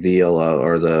the reveal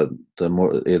or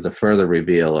the further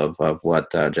reveal of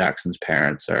what Jackson's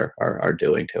parents are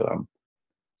doing to him?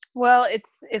 Well,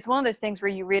 it's one of those things where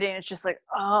you read it and it's just like,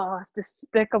 oh, it's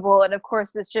despicable, and of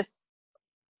course it's just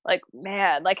like,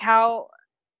 man, like how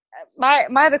my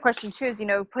other question too is,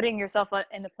 putting yourself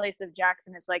in the place of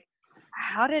Jackson is like,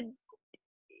 how did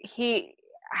he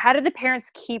how did the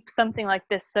parents keep something like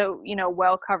this so,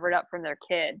 well covered up from their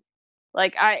kid?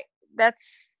 Like, I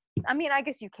mean, I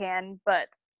guess you can, but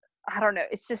I don't know.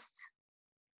 It's just,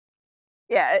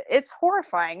 yeah, it's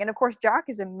horrifying. And of course, Jock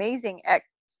is amazing at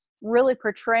really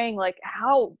portraying like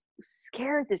how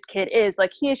scared this kid is.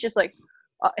 Like, he is just like,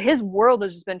 his world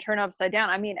has just been turned upside down.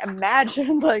 I mean,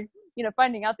 imagine like,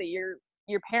 finding out that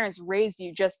your parents raised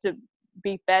you just to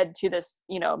be fed to this,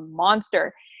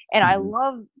 monster. And I Mhm.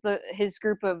 love his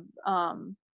group of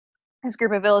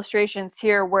illustrations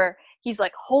here where he's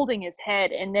like holding his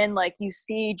head, and then like you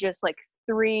see just like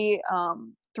three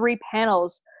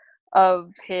panels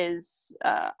of his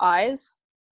eyes.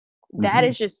 That Mhm.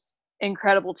 is just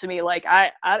incredible to me. Like,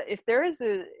 I if there's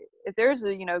a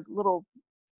little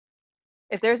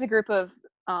if there's a group of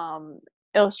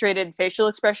illustrated facial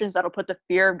expressions that'll put the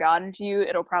fear of God into you,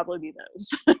 it'll probably be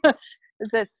those.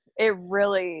 It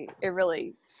really,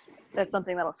 that's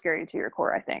something that'll scare you to your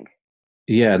core, I think.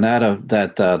 Yeah, and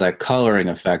that coloring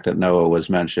effect that Noah was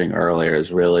mentioning earlier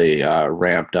is really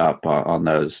ramped up on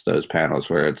those panels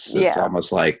where it's Yeah.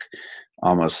 almost like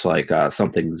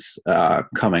something's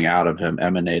coming out of him,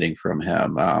 emanating from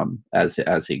him, as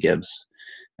he gives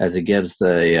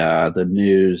the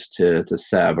news to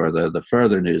Seb, or the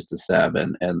further news to Seb,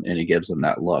 and he gives him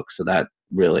that look. So that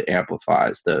really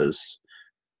amplifies those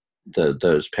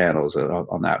panels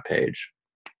on that page.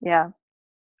 Yeah.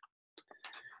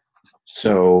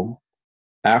 So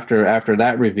after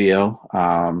that reveal,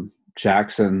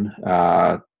 Jackson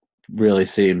really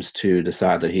seems to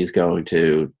decide that he's going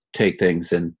to take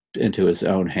things into his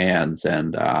own hands,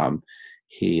 and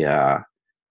he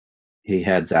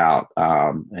heads out,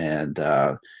 and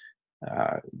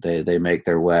they make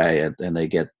their way, and they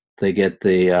get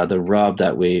the rub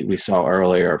that we saw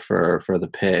earlier for the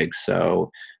pigs. So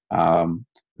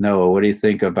Noah, what do you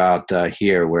think about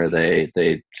here, where they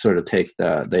sort of take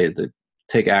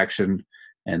take action,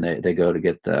 and they go to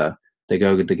get the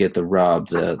rub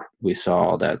that we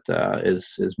saw that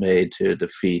is made to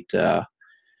defeat the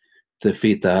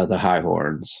High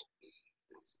Horns?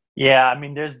 Yeah, I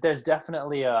mean, there's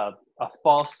definitely a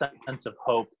false sense of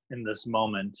hope in this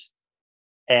moment,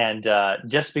 and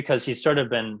just because he's sort of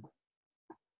been,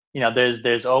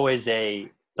 there's always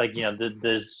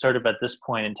there's sort of, at this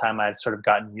point in time, I've sort of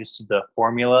gotten used to the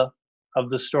formula of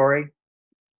the story.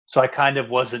 So I kind of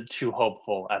wasn't too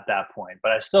hopeful at that point,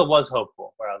 but I still was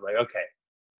hopeful, where I was like, okay,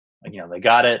 they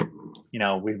got it.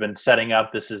 We've been setting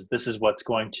up. This is what's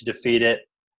going to defeat it.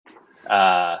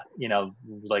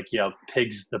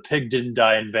 Pigs. The pig didn't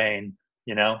die in vain.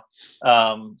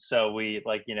 So we're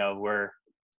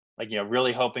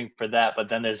really hoping for that. But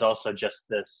then there's also just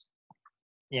this.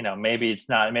 Maybe it's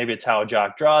not. Maybe it's how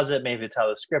Jock draws it. Maybe it's how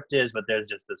the script is. But there's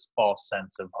just this false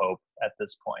sense of hope at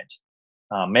this point.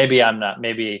 Maybe I'm not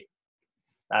reading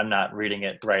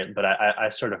it right, but I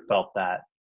sort of felt that,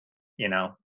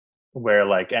 where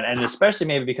and especially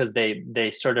maybe because they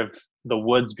sort of, the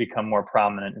woods become more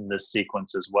prominent in this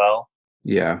sequence as well.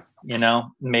 Yeah.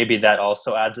 Maybe that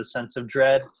also adds a sense of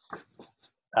dread.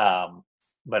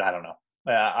 But I don't know.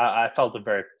 I felt a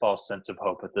very false sense of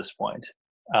hope at this point.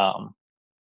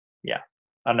 Yeah.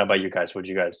 I don't know about you guys. What do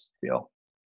you guys feel?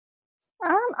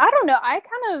 I don't know. I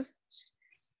kind of,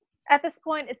 at this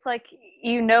point, it's like,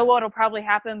 what'll probably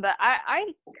happen, but I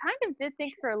kind of did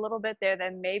think for a little bit there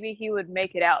that maybe he would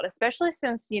make it out, especially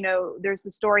since, there's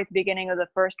the story at the beginning of the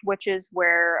first Witches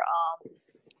where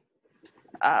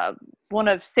one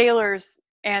of Sailor's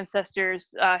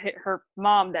ancestors, her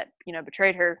mom that,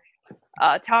 betrayed her,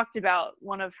 talked about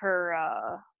one of her,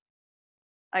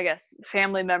 I guess,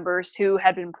 family members who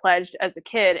had been pledged as a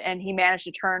kid, and he managed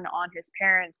to turn on his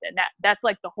parents, and that's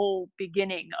like the whole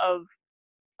beginning of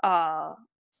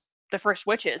the first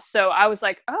Witches. So I was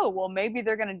like, oh, well, maybe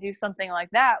they're going to do something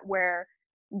like that, where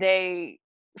they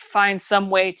find some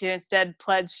way to instead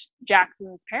pledge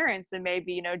Jackson's parents, and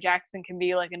maybe, Jackson can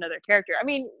be like another character. I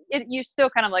mean, you're still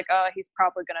kind of like, oh, he's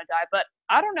probably going to die, but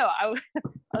I don't know. I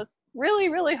was really,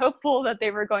 really hopeful that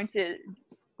they were going to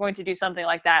do something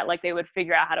like that, like they would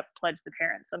figure out how to pledge the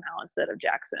parents somehow instead of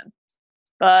Jackson.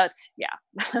 But yeah.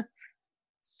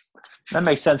 That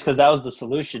makes sense, because that was the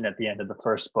solution at the end of the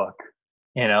first book.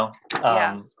 Yeah.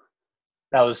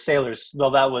 That was Sailor's. Well,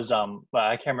 that was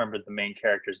I can't remember the main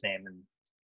character's name, and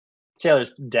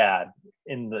Sailor's dad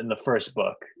in the first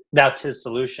book. That's his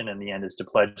solution in the end, is to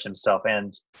pledge himself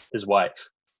and his wife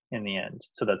in the end,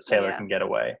 so that Sailor can get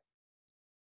away.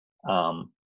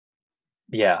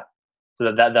 Yeah.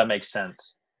 So that makes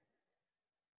sense.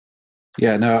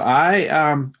 Yeah, no,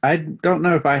 I don't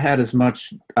know if I had as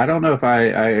much. I don't know if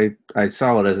I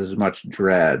saw it as much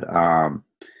dread.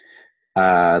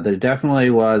 There definitely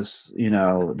was,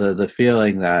 the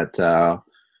feeling that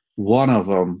one of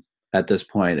them at this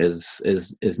point is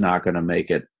not going to make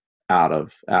it out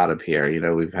of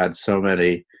here. We've had so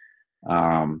many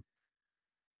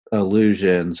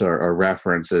allusions or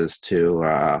references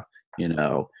to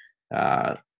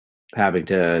having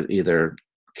to either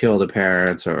kill the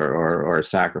parents or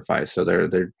sacrifice. So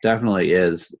there definitely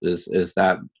is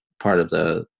that part of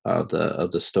the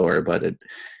story, but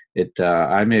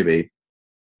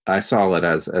I saw it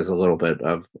as a little bit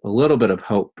of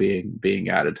hope being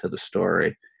added to the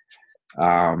story.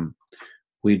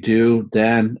 We do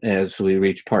then, as we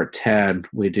reach part 10,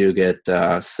 we do get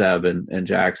Seb and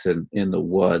Jackson in the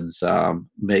woods,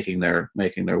 making their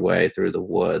way through the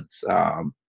woods.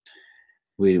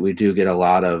 we do get a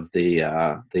lot of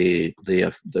the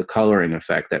coloring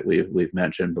effect that we've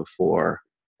mentioned before,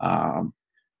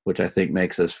 which I think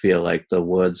makes us feel like the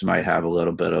woods might have a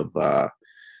little bit of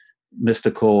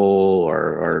mystical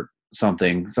or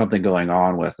something going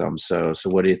on with them. So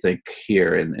what do you think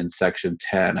here in section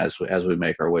 10 as we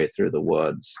make our way through the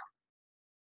woods?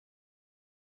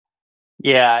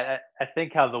 Yeah, I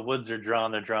think how the woods are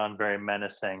drawn, they're drawn very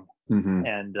menacing. Mm-hmm.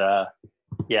 And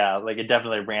yeah, like it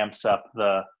definitely ramps up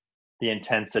the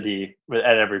intensity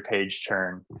at every page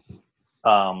turn.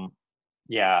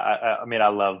 Yeah, I mean, I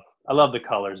love the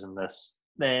colors in this,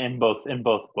 in both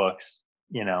books.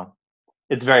 You know,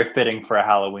 it's very fitting for a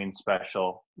Halloween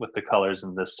special with the colors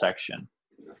in this section.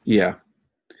 Yeah.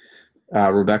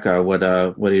 Rebecca, what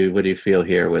do you feel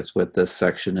here with this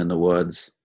section in the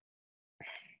woods?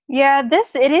 Yeah,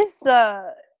 it is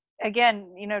again,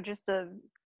 just to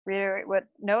reiterate what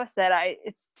Noah said,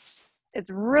 it's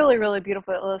really, really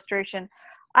beautiful illustration.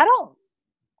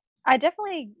 I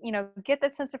definitely, get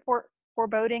that sense of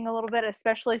foreboding a little bit,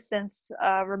 especially since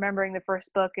remembering the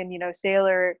first book, and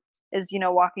Sailor is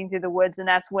walking through the woods, and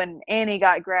that's when Annie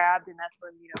got grabbed, and that's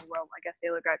when I guess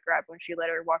Sailor got grabbed when she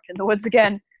later walked in the woods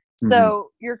again. Mm-hmm.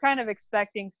 So you're kind of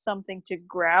expecting something to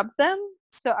grab them.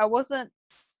 So I wasn't,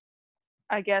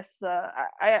 I guess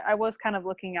I was kind of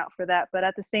looking out for that, but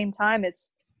at the same time,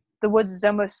 the woods is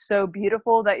almost so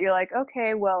beautiful that you're like,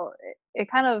 okay, well,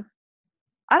 it kind of,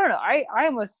 I don't know, I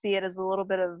almost see it as a little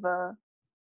bit of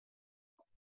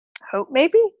hope,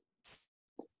 maybe.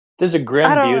 There's a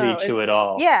grim beauty to it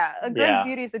all. Yeah, a grim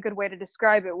beauty is a good way to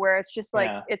describe it, where it's just like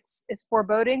it's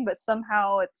foreboding, but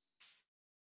somehow it's,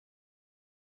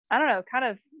 I don't know, kind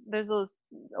of, there's a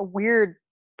weird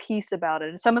piece about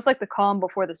it. It's almost like the calm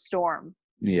before the storm.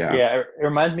 Yeah. It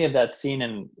reminds me of that scene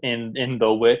in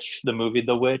The Witch, the movie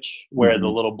The Witch, where the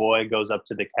little boy goes up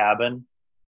to the cabin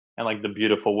and like the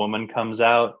beautiful woman comes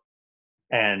out,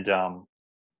 and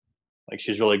like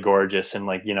she's really gorgeous, and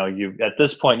like you at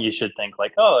this point you should think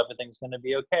like, oh, everything's going to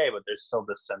be okay, but there's still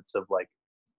this sense of like,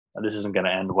 oh, this isn't going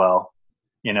to end well,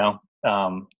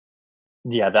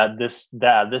 this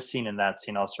scene and that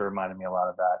scene also reminded me a lot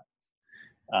of that.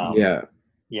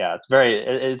 Yeah,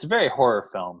 it's a very horror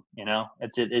film,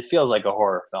 it feels like a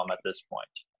horror film at this point.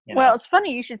 Well, it's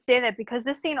funny you should say that, because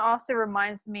this scene also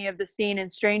reminds me of the scene in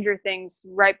Stranger Things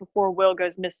right before Will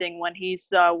goes missing, when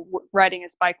he's riding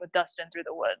his bike with Dustin through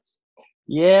the woods.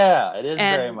 Yeah, it is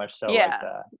very much so like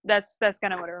that. That's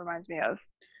kind of what it reminds me of.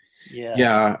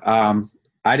 Yeah.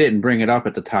 I didn't bring it up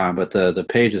at the time, but the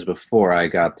pages before I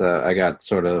got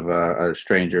sort of a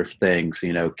Stranger Things,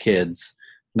 kids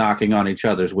knocking on each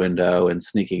other's window and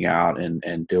sneaking out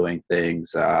and doing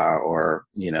things, or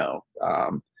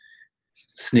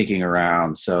sneaking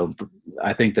around. So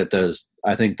I think that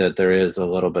there is a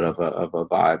little bit of a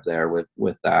vibe there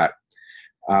with that.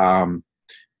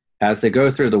 As they go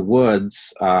through the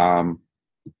woods,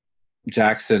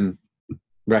 Jackson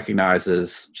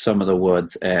recognizes some of the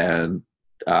woods and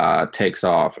takes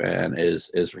off and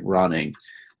is running,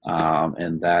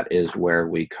 and that is where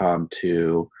we come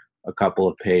to a couple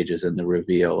of pages in the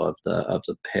reveal of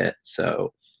the pit.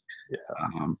 So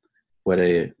what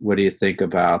do you think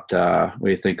about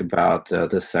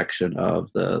this section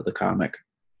of the comic?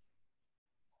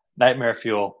 Nightmare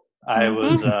fuel. I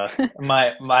was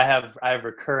I have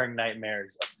recurring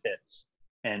nightmares of pits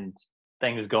and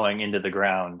things going into the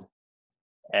ground,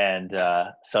 and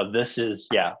so this is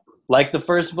like the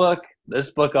first book.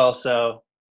 This book also,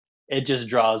 it just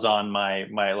draws on my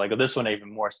like this one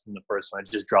even more than the first one. It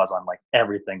just draws on like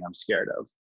everything I'm scared of.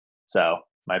 So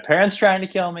my parents trying to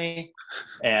kill me,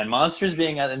 and monsters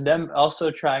and them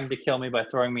also trying to kill me by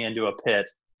throwing me into a pit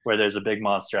where there's a big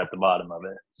monster at the bottom of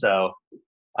it. So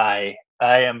I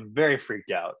am very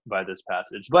freaked out by this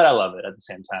passage, but I love it at the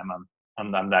same time.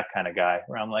 I'm that kind of guy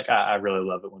where I'm like, I really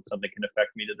love it when something can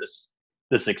affect me to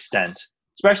this extent,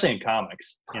 especially in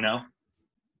comics,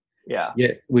 Yeah,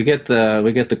 we get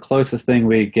the closest thing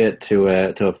we get to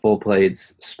a full page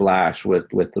splash with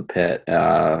the pit,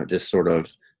 just sort of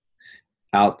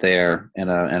out there in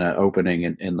an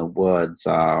opening in the woods,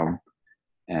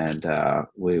 and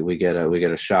we get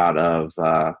a shot of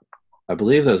I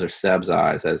believe those are Seb's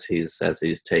eyes as he's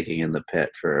taking in the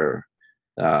pit for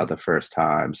the first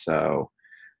time. So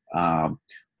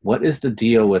what is the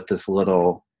deal with this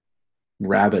little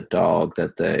rabbit dog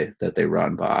that they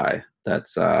run by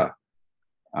that's on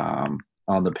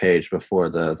the page before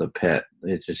the pit?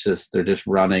 It's just they're just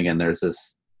running, and there's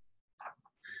this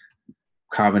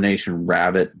combination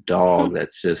rabbit dog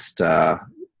that's just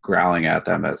growling at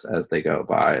them as they go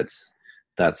by.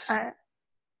 That's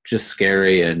just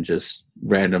scary and just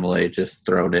randomly just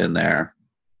thrown in there.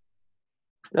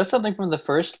 That's something from the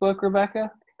first book, Rebecca?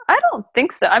 I don't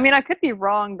think so. I mean, I could be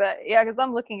wrong, but yeah, because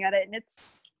I'm looking at it and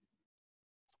it's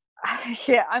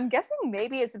yeah. I'm guessing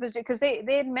maybe it's supposed to because they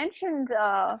had mentioned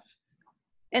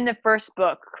in the first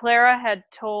book, Clara had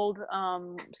told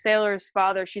Sailor's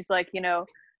father, she's like,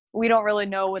 we don't really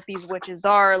know what these witches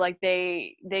are. Like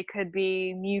they could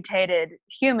be mutated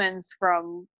humans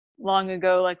from long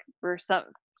ago, like or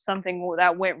something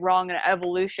that went wrong in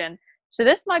evolution. So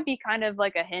this might be kind of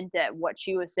like a hint at what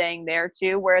she was saying there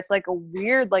too, where it's like a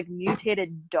weird like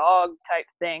mutated dog type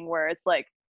thing where it's like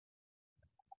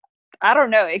I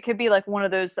don't know. It could be like one of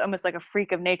those almost like a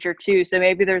freak of nature too. So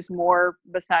maybe there's more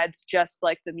besides just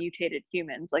like the mutated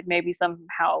humans. Like maybe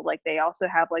somehow like they also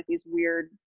have like these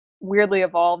weirdly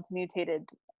evolved mutated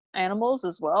animals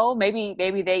as well. Maybe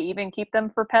they even keep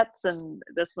them for pets and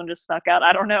this one just snuck out.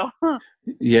 I don't know.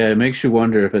 Yeah, it makes you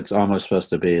wonder if it's almost supposed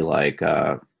to be like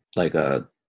a like a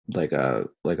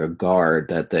guard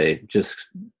that they just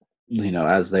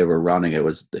as they were running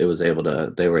they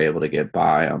were able to get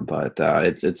by them, but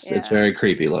it's Yeah. very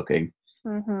creepy looking.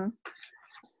 Mhm.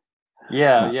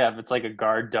 Yeah, if it's like a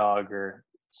guard dog or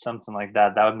something like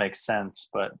that, that would make sense.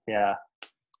 But yeah,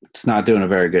 It's not doing a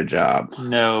very good job.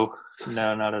 no,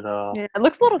 not at all. Yeah, it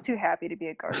looks a little too happy to be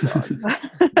a guard dog.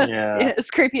 Yeah. As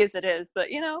creepy as it is, but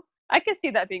I can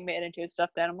see that being made into a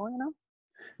stuffed animal,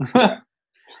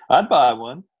 I'd buy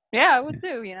one. Yeah, I would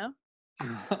too,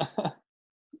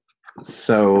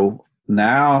 So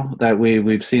now that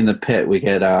we've seen the pit, we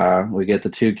get the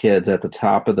two kids at the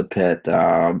top of the pit,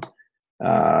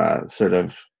 sort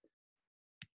of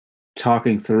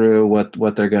talking through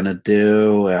what they're gonna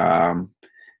do,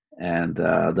 and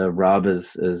the rub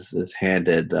is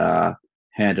handed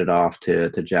off to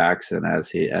Jackson as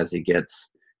he gets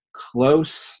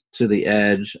close to the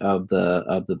edge of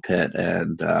the pit,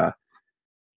 and uh,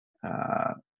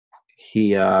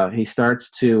 he starts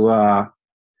to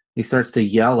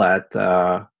yell at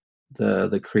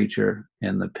the creature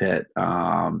in the pit,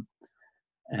 and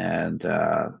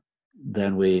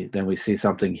then we see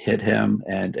something hit him,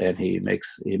 and he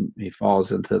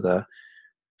falls into the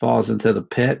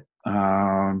pit.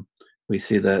 We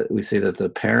see that the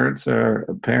parents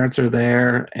are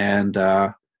there, and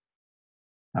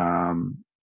um,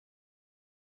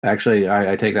 actually,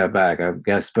 I take that back. I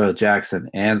guess both Jackson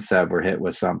and Seb were hit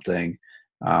with something.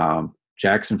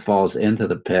 Jackson falls into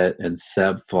the pit, and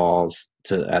Seb falls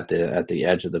at the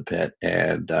edge of the pit,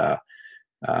 and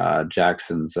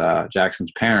Jackson's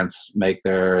parents make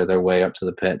their way up to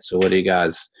the pit. So what do you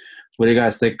guys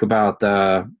think about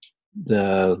the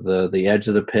edge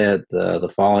of the pit,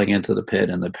 the falling into the pit,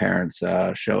 and the parents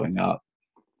showing up?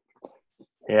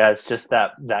 Yeah, it's just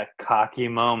that cocky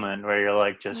moment where you're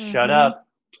like, just shut Mhm. up,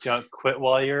 don't quit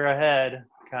while you're ahead,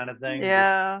 kind of thing.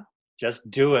 Yeah. Just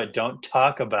do it. Don't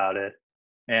talk about it.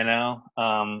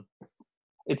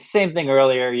 It's the same thing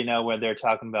earlier, where they're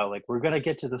talking about like we're gonna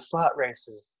get to the slot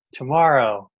races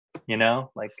tomorrow.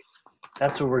 Like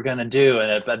that's what we're gonna do.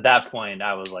 And at that point,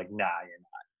 I was like, nah, you're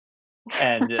not.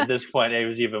 And at this point, it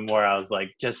was even more. I was like,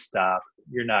 just stop.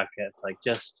 You're not gonna. It's like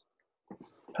just,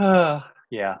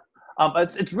 yeah.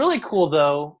 It's really cool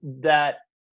though that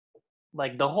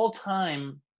like the whole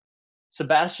time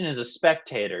Sebastian is a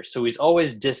spectator, so he's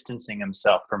always distancing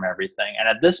himself from everything. And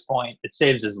at this point, it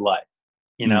saves his life.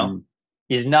 Mhm.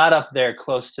 He's not up there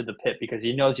close to the pit because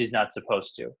he knows he's not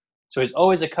supposed to. So he's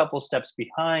always a couple steps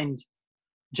behind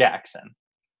Jackson,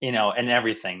 and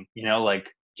everything. Like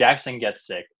Jackson gets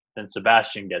sick, then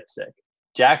Sebastian gets sick.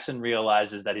 Jackson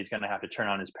realizes that he's going to have to turn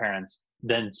on his parents.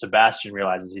 Then Sebastian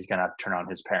realizes he's going to have to turn on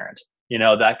his parent.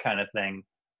 That kind of thing.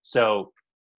 So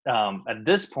at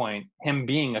this point, him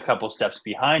being a couple steps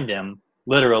behind him,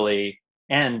 literally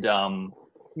and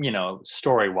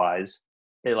story wise,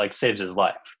 it like saves his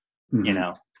life.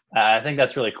 Mhm. I think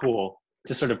that's really cool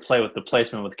to sort of play with the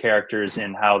placement with characters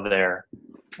and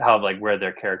where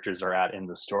their characters are at in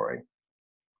the story.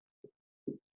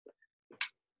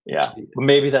 Yeah,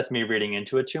 maybe that's me reading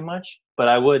into it too much, but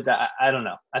I don't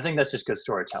know. I think that's just good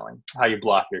storytelling. How you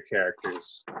block your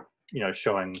characters,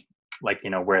 showing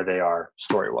where they are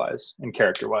story wise and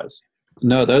character wise.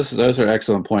 No, those are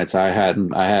excellent points. I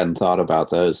hadn't thought about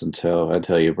those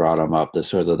until you brought them up. The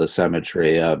sort of the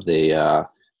symmetry of the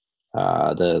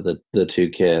two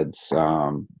kids,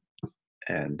 and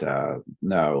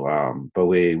no, but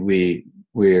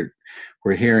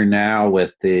we're here now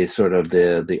with the sort of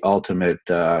the ultimate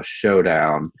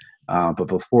showdown. But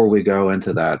before we go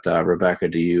into that, Rebecca,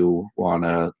 do you want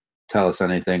to tell us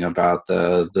anything about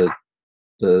the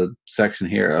section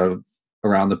here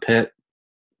around the pit?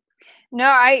 No,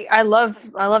 I love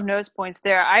Noah's points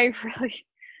there. I really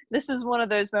this is one of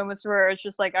those moments where it's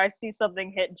just like I see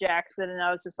something hit Jackson, and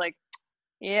I was just like,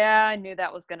 yeah, I knew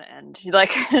that was gonna end.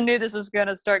 Like I knew this was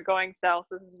gonna start going south.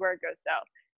 This is where it goes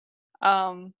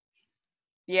south.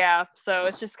 Yeah, so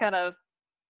it's just kind of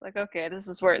like, okay, this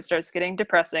is where it starts getting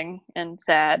depressing and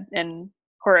sad and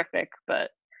horrific, but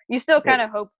you still kind of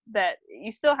hope that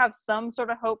you still have some sort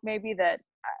of hope, maybe that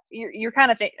you're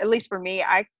kind of at least for me,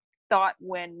 I thought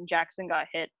when Jackson got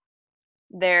hit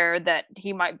there that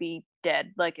he might be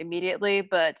dead like immediately,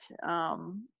 but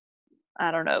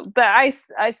I don't know. But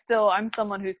I'm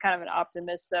someone who's kind of an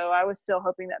optimist, so I was still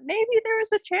hoping that maybe there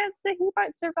was a chance that he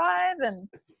might survive and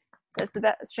that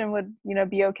Sebastian would,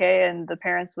 be okay, and the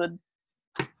parents would,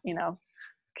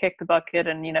 kick the bucket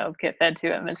and, get fed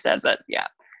to him instead. But yeah,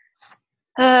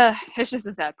 it's just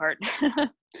a sad part.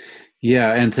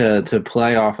 Yeah, and to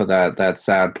play off of that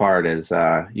sad part is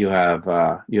you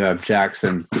have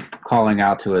Jackson calling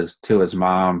out to his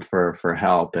mom for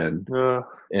help, and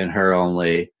her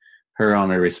only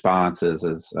response is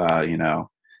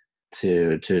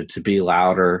to be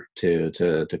louder,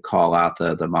 to call out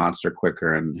the monster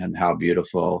quicker, and how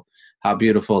beautiful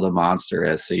the monster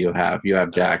is. So you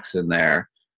have Jackson there,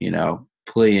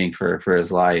 pleading for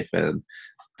his life, and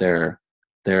they're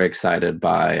excited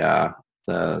by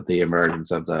the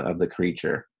emergence of the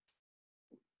creature.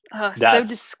 So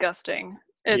disgusting.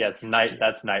 Yes,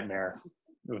 that's nightmare.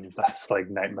 That's like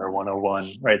Nightmare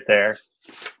 101 right there.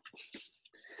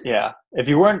 Yeah. If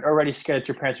you weren't already scared that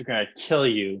your parents were going to kill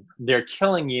you, they're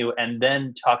killing you and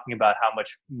then talking about how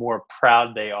much more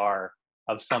proud they are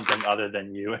of something other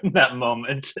than you in that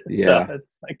moment. Yeah. So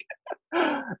it's like,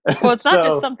 well, it's not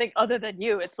just something other than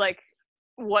you. It's like,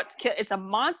 it's a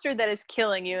monster that is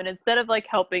killing you, and instead of like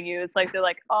helping you, it's like they're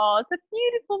like, oh, it's a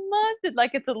beautiful monster,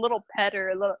 like it's a little pet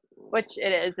or which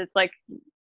it is. It's like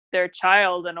their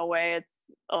child in a way. It's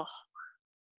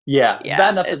it's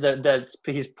bad enough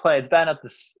it's bad enough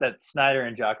that Snyder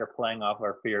and Jock are playing off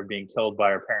our fear of being killed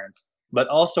by our parents, but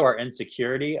also our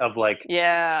insecurity of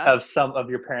of some of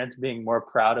your parents being more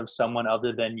proud of someone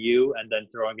other than you, and then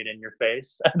throwing it in your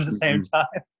face at the same time.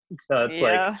 So it's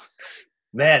like,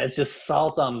 man, it's just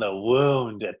salt on the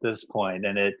wound at this point,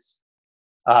 and it's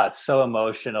so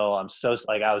emotional. I was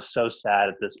so sad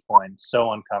at this point,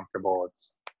 so uncomfortable.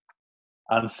 It's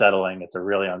unsettling. It's a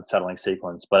really unsettling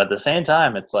sequence, but at the same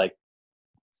time, it's like,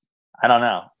 I don't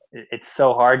know. It's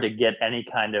so hard to get any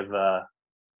kind of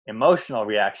emotional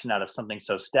reaction out of something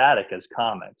so static as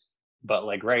comics. But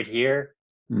like right here,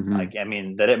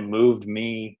 that it moved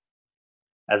me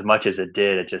as much as it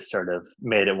did, it just sort of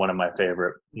made it one of my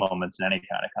favorite moments in any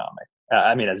kind of comic.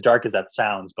 As dark as that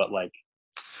sounds, but like,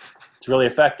 it's really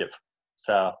effective.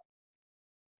 So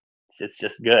it's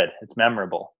just good. It's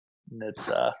memorable. It's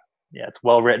it's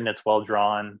well written. It's well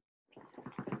drawn.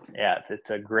 Yeah, it's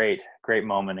a great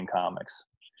moment in comics.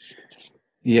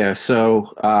 Yeah. So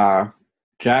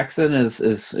Jackson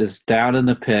is down in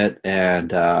the pit, and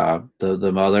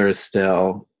the mother is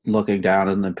still looking down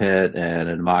in the pit and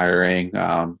admiring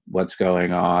what's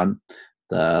going on.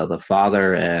 The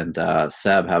father and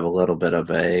Seb have a little bit of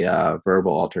a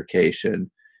verbal altercation,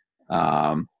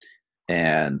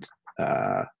 and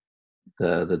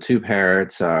the two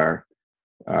parents are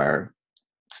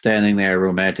standing there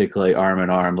romantically, arm in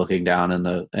arm, looking down in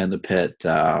the pit,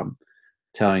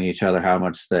 telling each other how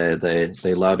much they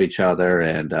love each other.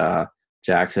 And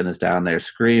Jackson is down there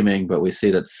screaming, but we see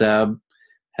that Seb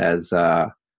has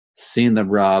seen the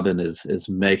rub and is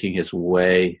making his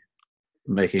way to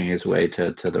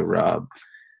the rub.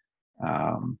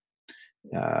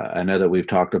 I know that we've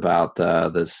talked about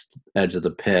this edge of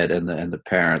the pit and the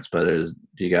parents, but do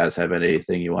you guys have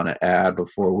anything you want to add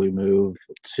before we move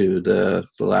to the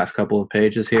last couple of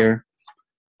pages here?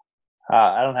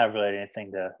 I don't have really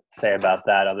anything to say about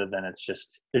that other than they're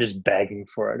just begging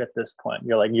for it at this point.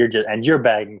 You're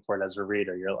begging for it as a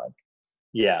reader.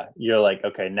 You're like,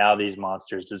 okay, now these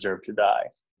monsters deserve to die.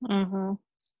 Mm-hmm.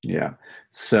 Yeah.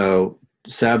 So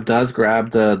Seb does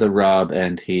grab the rub,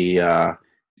 and he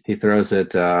throws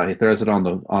it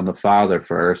on the father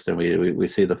first, and we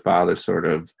see the father sort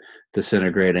of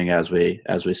disintegrating as we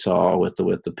saw with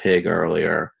the pig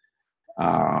earlier.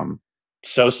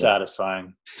 So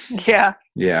satisfying. Yeah.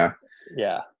 The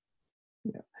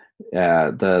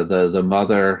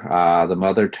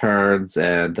mother turns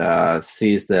and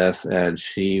sees this, and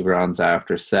she runs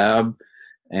after Seb,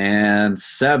 and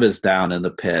Seb is down in the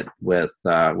pit with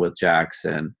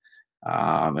Jackson,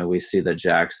 and we see that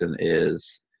Jackson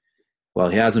is, well,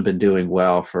 he hasn't been doing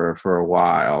well for a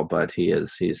while, but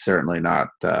he's certainly not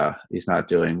he's not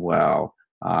doing well.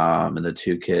 And the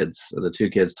two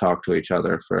kids talk to each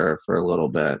other for a little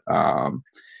bit,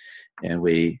 and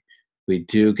we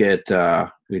do get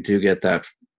that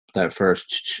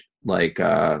first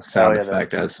sound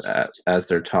effect as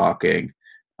they're talking.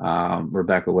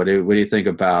 Rebecca, what do you think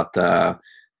about the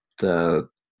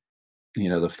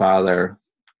the father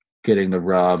getting the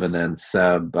rub and then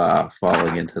Seb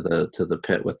falling into the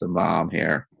pit with the mom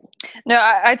here? No,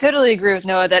 I totally agree with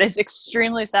Noah. That is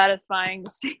extremely satisfying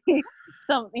to see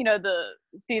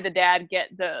see the dad get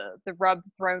the rub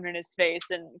thrown in his face,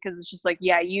 and because it's just like,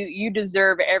 yeah, you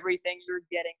deserve everything you're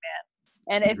getting, man.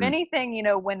 And if anything,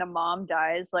 when a mom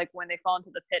dies, like when they fall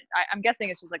into the pit, I'm guessing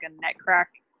it's just like a neck crack.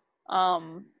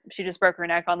 She just broke her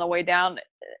neck on the way down.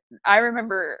 I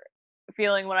remember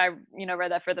feeling when I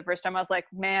read that for the first time, I was like,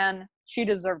 man, she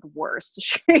deserved worse.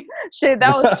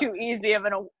 That was too easy of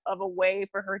a way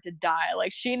for her to die.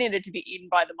 Like, she needed to be eaten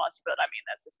by the monster, but I mean,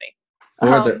 that's just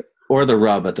me. Or the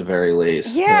rub at the very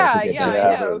least. Yeah, I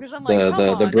know, because I'm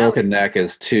like, the broken neck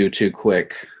is too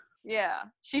quick. Yeah,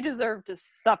 she deserved to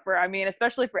suffer. I mean,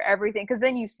 especially for everything, because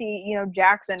then you see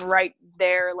Jackson right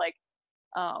there, like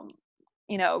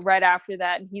right after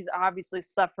that, and he's obviously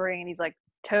suffering, and he's like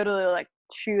totally like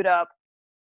chewed up,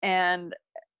 and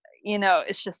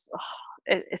it's just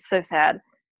it's so sad.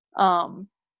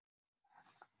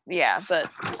 Yeah,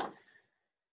 but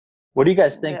what do you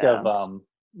guys think of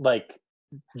like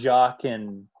Jock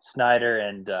and Snyder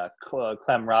and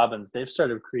Clem Robbins? They've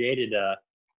sort of created a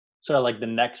sort of like the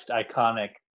next iconic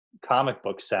comic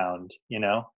book sound,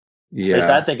 Yeah, at least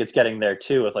I think it's getting there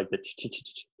too, with like the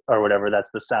or whatever,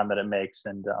 that's the sound that it makes.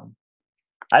 And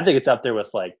I think it's up there with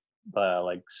like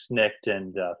Snikt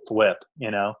and Thwip,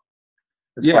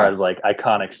 as far as like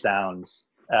iconic sounds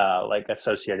like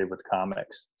associated with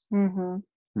comics. No,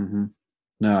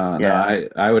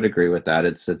 I would agree with that.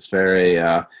 It's very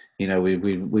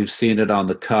we've seen it on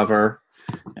the cover,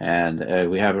 and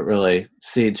we haven't really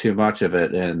seen too much of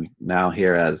it, and now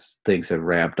here, as things have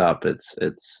ramped up,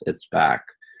 it's back.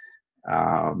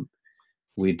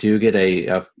 We do get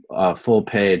a full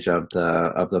page of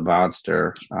the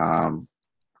monster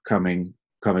coming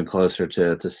closer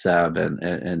to Seb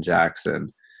and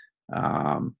Jackson,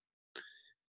 and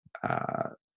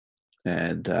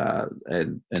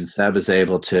Seb is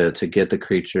able to get the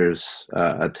creature's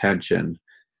attention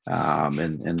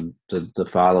in the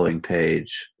following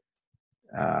page.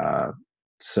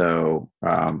 So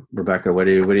Rebecca, what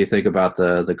do you think about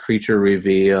the creature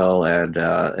reveal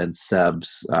and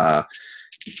Seb's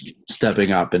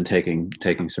stepping up and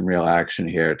taking some real action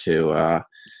here to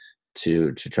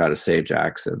try to save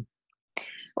Jackson?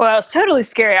 Well, it's totally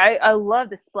scary. I love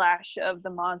the splash of the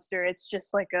monster. It's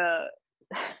just like a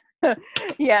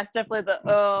yeah, it's definitely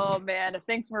oh man, if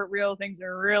things weren't real, things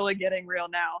are really getting real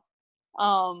now.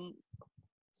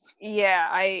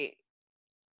 Yeah,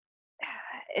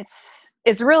 it's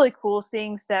really cool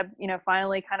seeing Seb,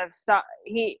 finally kind of stop.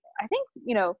 I think,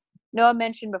 Noah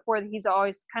mentioned before that he's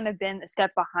always kind of been a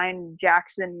step behind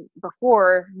Jackson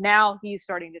before. Now he's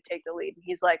starting to take the lead.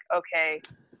 He's like, okay,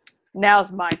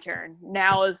 now's my turn.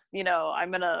 Now is,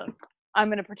 I'm gonna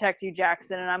protect you,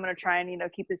 Jackson, and I'm gonna try and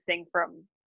keep this thing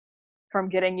from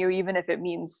getting you, even if it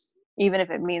means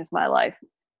my life.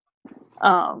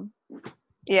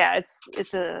 Yeah,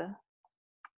 it's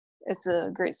a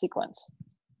great sequence.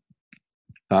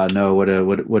 No, what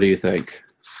do you think?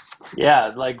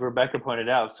 Yeah, like Rebecca pointed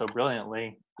out so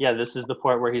brilliantly, yeah, this is the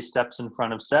point where he steps in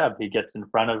front of Seb. He gets in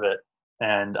front of it,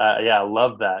 and I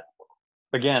love that.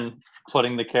 Again,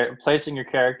 placing your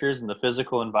characters in the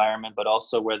physical environment, but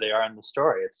also where they are in the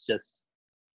story.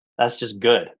 That's just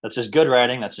good. That's just good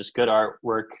writing. That's just good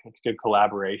artwork. It's good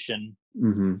collaboration.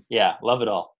 Mm-hmm. Yeah, love it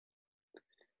all.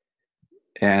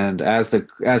 And as the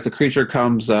creature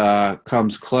comes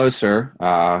closer,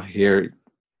 here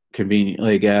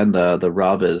conveniently again the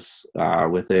rub is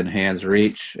within hand's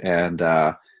reach, and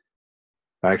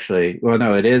actually, well,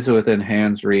 no, it is within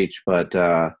hand's reach, but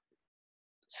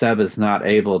Seb is not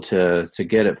able to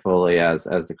get it fully as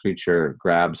the creature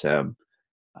grabs him.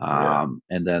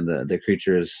 And then the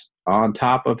creature's on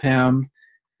top of him,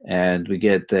 and we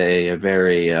get a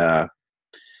very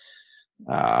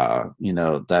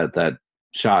that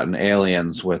shot in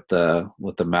Aliens with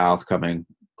the mouth coming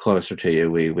closer to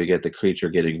you. We get the creature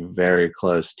getting very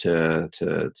close to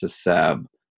Seb.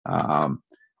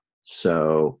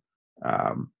 So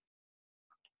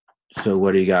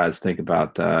what do you guys think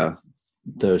about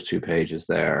those two pages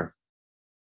there?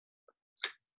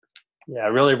 Yeah,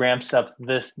 it really ramps up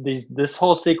this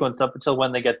whole sequence up until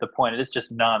when they get the point. It's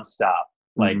just nonstop,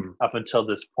 like up until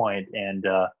this point. And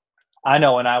I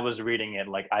know when I was reading it,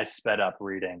 like I sped up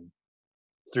reading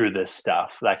through this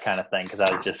stuff, that kind of thing, because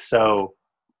I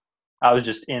was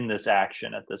just in this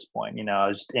action at this point. I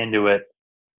was just into it.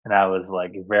 and I was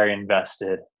like very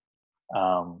invested.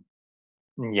 Um,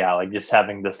 yeah, like just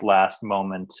having this last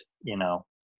moment, you know,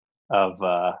 of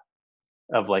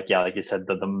like, yeah, like you said,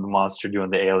 the monster doing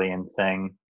the alien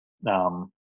thing.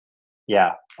 Um,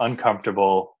 yeah,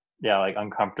 uncomfortable. Yeah, like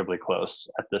uncomfortably close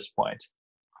at this point.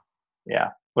 Yeah.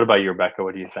 What about you, Rebecca?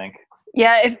 What do you think?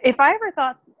 Yeah, if I ever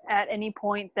thought at any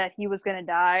point that he was gonna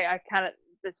die, I kind of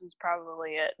this is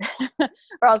probably it.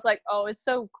 Where I was like, oh, it's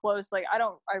so close. Like I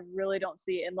really don't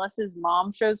see it unless his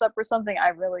mom shows up or something. I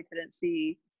really couldn't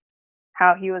see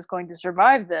how he was going to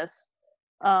survive this.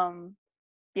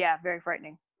 Yeah, very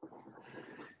frightening.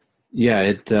 Yeah,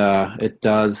 it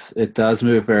does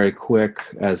move very quick,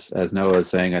 as Noah was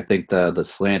saying. I think the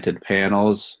slanted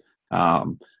panels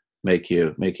um, make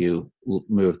you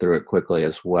move through it quickly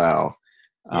as well.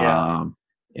 Yeah.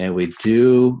 And we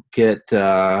do get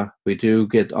on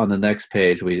the next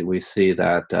page. We see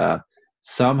that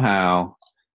somehow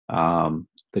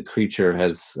the creature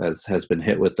has been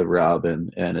hit with the rub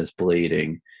and is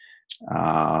bleeding.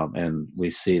 And we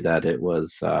see that it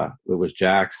was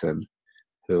Jackson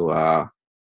who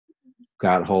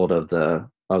got hold of the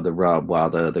rub while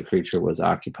the creature was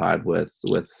occupied with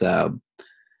Seb.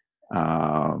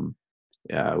 Um,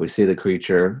 yeah, we see the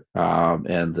creature,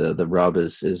 and the rub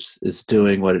is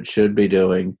doing what it should be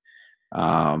doing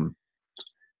um,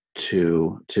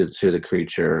 to the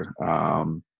creature.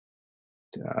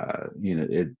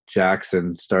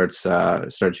 Jackson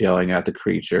starts yelling at the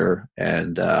creature,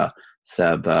 and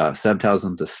Seb tells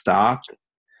him to stop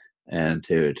and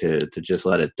to just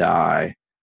let it die.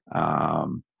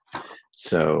 Um,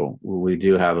 so we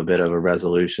do have a bit of a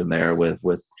resolution there with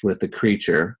the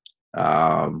creature.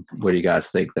 What do you guys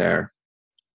think there?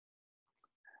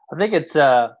 I think it's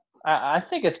I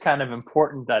think it's kind of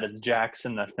important that it's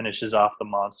Jackson that finishes off the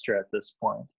monster at this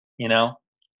point, you know?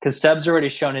 Because Seb's already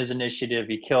shown his initiative.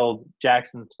 He killed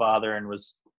Jackson's father and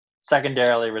was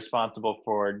secondarily responsible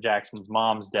for Jackson's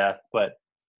mom's death. But,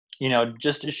 you know,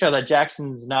 just to show that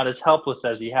Jackson's not as helpless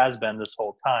as he has been this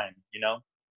whole time, you know?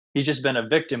 He's just been a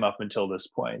victim up until this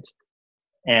point.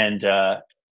 And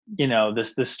you know,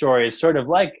 this story is sort of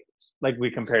like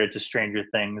we compared it to Stranger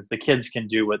Things. The kids can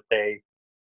do what they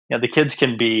the kids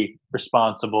can be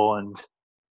responsible and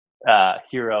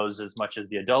heroes as much as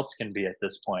the adults can be at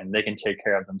this point. They can take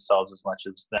care of themselves as much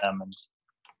as them. And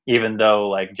even though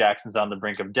like Jackson's on the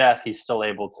brink of death, he's still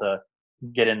able to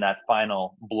get in that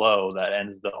final blow that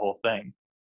ends the whole thing.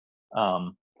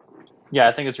 Um, yeah,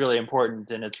 I think it's really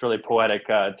important and it's really poetic.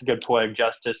 It's a good poetic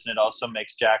justice, and it also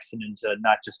makes Jackson into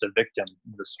not just a victim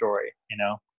of the story. You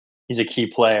know, he's a key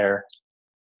player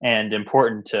and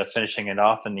important to finishing it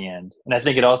off in the end. And I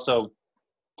think it also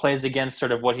plays against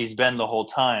sort of what he's been the whole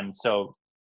time. So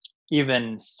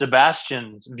even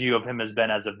Sebastian's view of him has been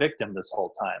as a victim this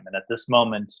whole time, and at this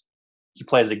moment, he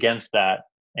plays against that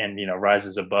and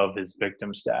rises above his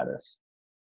victim status.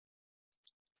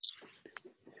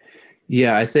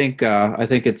 Yeah, I think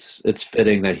it's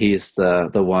fitting that he's the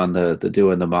one the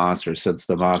doing the monster, since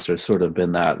the monster's sort of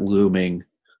been that looming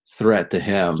threat to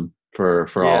him for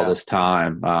all Yeah. this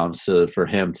time. So for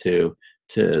him to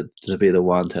be the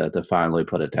one to finally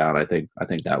put it down, I think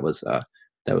that was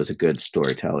a good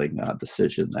storytelling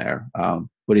decision there.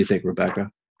 What do you think, Rebecca?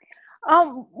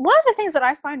 One of the things that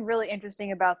I find really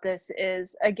interesting about this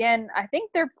is, again, I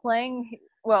think they're playing,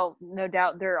 well, no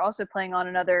doubt, they're also playing on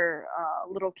another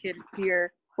little kid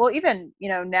fear. Well, even,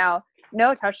 now,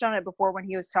 Noah touched on it before when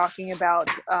he was talking about,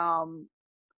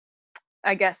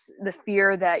 I guess, the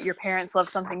fear that your parents love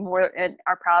something more and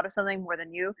are proud of something more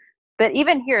than you. But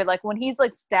even here, like when he's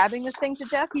like stabbing this thing to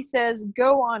death, he says,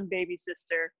 "Go on, baby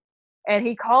sister." And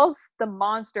he calls the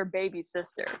monster baby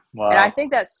sister. And I Wow.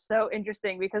 think that's so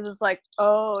interesting because it's like,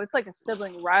 oh, it's like a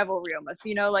sibling rivalry almost,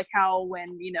 like how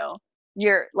when,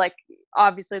 you're like,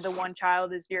 obviously the one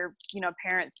child is your,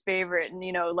 parent's favorite.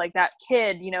 And, like that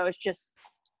kid, is just,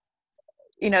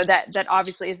 that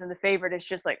obviously isn't the favorite. It's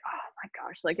just like, oh my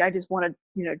gosh, like I just want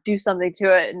to, do something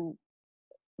to it. And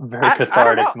Very I don't know.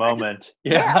 cathartic moment.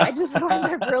 Yeah, Yeah. I just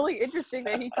find it really interesting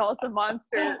that he calls the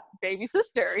monster baby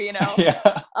sister.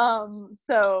 Yeah.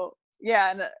 So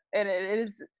yeah, and it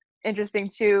is interesting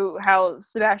too how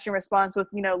Sebastian responds with,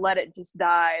 let it just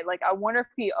die. Like I wonder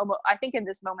if I think in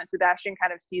this moment Sebastian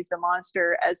kind of sees the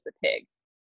monster as the pig,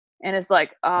 and it's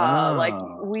like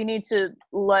Oh. we need to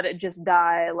let it just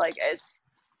die. Like it's,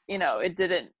 it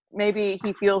didn't. Maybe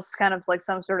he feels kind of like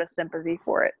some sort of sympathy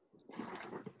for it,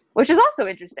 which is also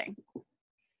interesting.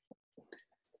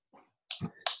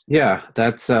 Yeah,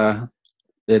 those are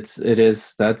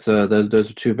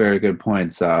two very good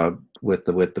points with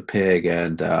the pig,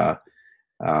 and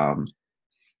um,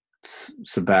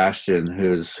 Sebastian,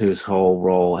 whose whole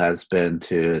role has been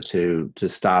to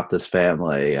stop this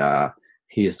family.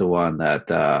 He's the one that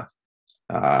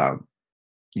uh,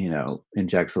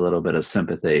 injects a little bit of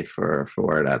sympathy for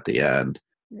it at the end.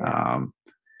 Yeah.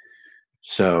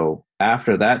 So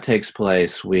after that takes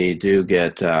place, we do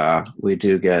get the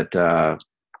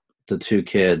two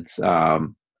kids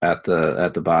at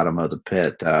the bottom of the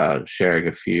pit sharing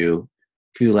a few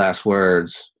last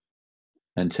words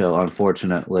until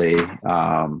unfortunately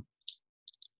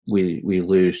we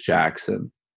lose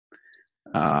Jackson.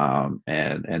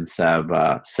 And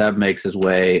Seb makes his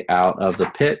way out of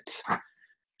the pit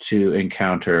to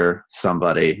encounter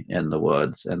somebody in the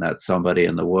woods, and that somebody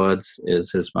in the woods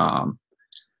is his mom.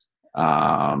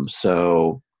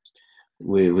 So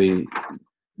we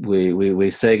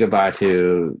say goodbye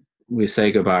to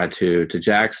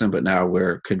Jackson, but now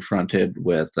we're confronted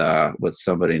with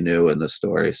somebody new in the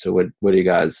story. So what do you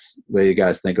guys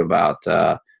think about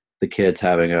the kids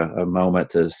having a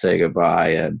moment to say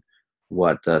goodbye, and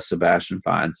what Sebastian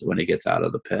finds when he gets out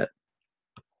of the pit?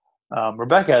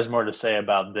 Rebecca has more to say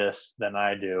about this than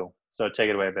I do, so take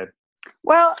it away, babe.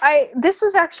 Well, this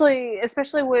was actually,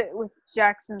 especially with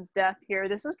Jackson's death here,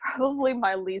 this is probably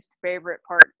my least favorite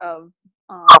part of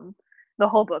the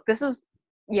whole book. This is,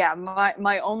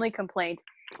 my only complaint.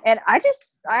 And I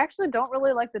actually don't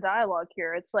really like the dialogue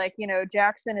here. It's like,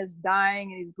 Jackson is dying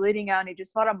and he's bleeding out and he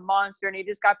just fought a monster and he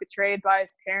just got betrayed by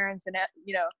his parents, and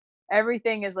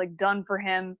everything is like done for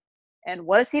him. And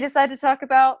what does he decide to talk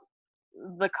about?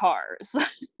 The cars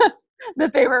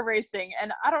that they were racing.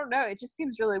 And I don't know, it just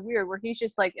seems really weird where he's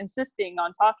just like insisting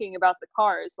on talking about the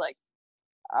cars. Like,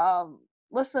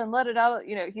 listen, let it out.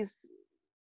 He's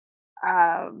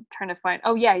trying to find,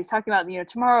 he's talking about,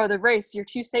 tomorrow the race, you're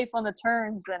too safe on the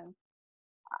turns. And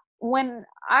when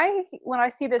I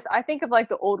see this, I think of like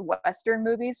the old Western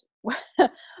movies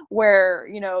where,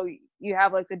 you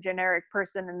have like the generic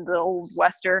person in the old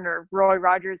Western, or Roy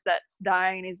Rogers that's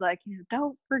dying and he's like,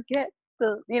 don't forget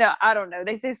I don't know,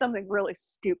 they say something really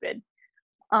stupid.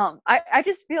 I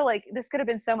just feel like this could have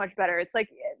been so much better. It's like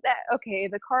that, okay,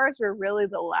 the cars were really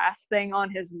the last thing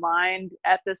on his mind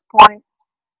at this point.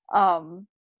 But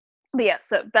yeah,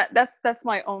 so that's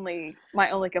my only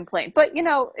complaint. But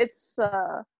it's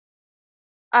I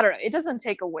don't know, it doesn't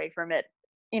take away from it,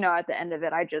 at the end of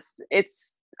it.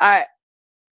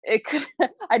 It could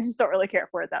I just don't really care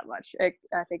for it that much. I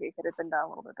think it could have been done a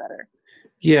little bit better.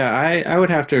 Yeah, I would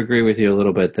have to agree with you a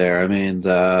little bit there. I mean,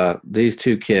 these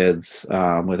two kids,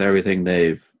 with everything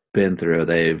they've been through,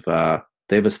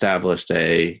 they've established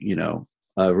a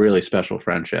really special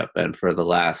friendship. And for the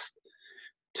last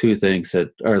two things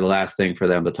the last thing for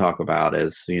them to talk about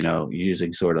is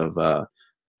using sort of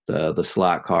the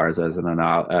slot cars as an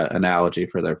analogy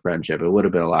for their friendship. It would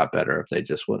have been a lot better if they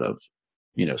just would have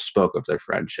spoke of their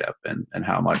friendship and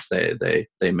how much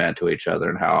they meant to each other,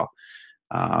 and how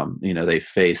they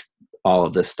faced all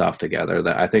of this stuff together.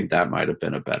 That I think that might have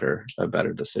been a better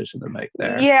decision to make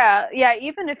there. Yeah.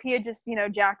 Even if he had just,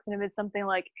 Jackson had something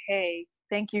like, "Hey,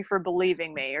 thank you for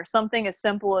believing me," or something as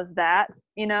simple as that,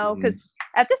 because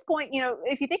at this point,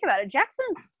 if you think about it, Jackson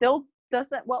still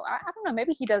doesn't. Well, I don't know.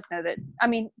 Maybe he does know that. I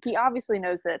mean, he obviously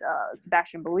knows that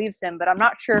Sebastian believes him, but I'm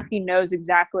not sure if he knows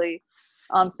exactly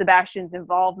Sebastian's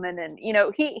involvement. And he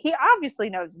obviously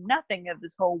knows nothing of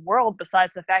this whole world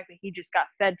besides the fact that he just got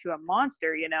fed to a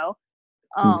monster,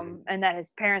 and that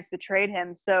his parents betrayed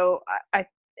him. So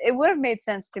it would have made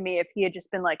sense to me if he had just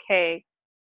been like, "Hey,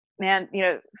 man,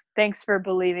 thanks for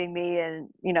believing me, and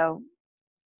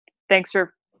thanks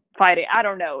for fighting." I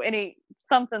don't know,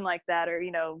 something like that, or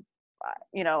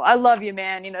I love you,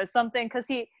 man. Something, because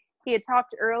he had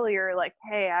talked earlier like,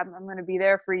 "Hey, I'm going to be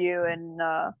there for you," and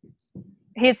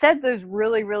he had said those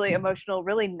really, really emotional,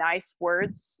 really nice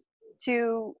words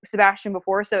to Sebastian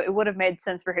before, so it would have made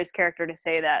sense for his character to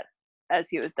say that as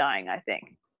he was dying, I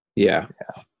think. Yeah.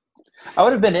 I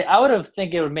would have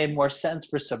think it would have made more sense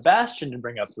for Sebastian to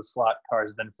bring up the slot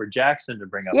cars than for Jackson to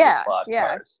bring up the slot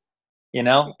cars.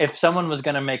 If someone was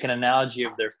going to make an analogy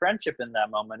of their friendship in that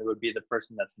moment, it would be the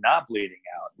person that's not bleeding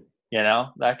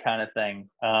out, that kind of thing.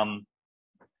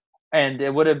 And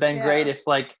it would have been great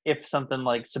if something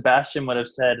like Sebastian would have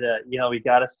said, we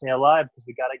got to stay alive because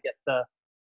we got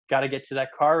to get to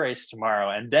that car race tomorrow.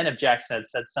 And then if Jackson had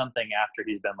said something after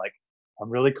he's been like, "I'm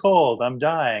really cold, I'm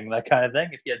dying," that kind of thing.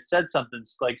 If he had said something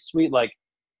like sweet, like,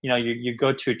 you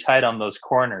go too tight on those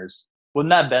corners,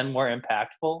 wouldn't that have been more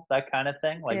impactful? That kind of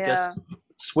thing, like just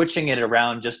switching it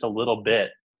around just a little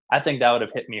bit. I think that would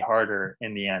have hit me harder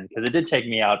in the end, because it did take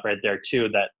me out right there too,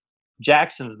 that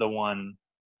Jackson's the one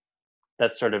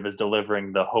that sort of is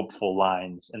delivering the hopeful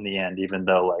lines in the end, even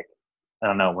though like I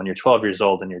don't know, when you're 12 years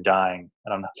old and you're dying, I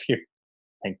don't know if you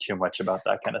think too much about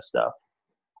that kind of stuff.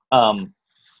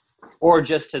 Or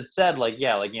just had said like,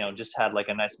 yeah, like, just had like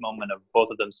a nice moment of both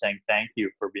of them saying thank you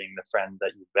for being the friend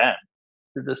that you've been.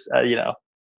 This, yeah,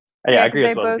 I agree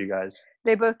with both of you guys.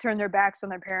 They both turned their backs on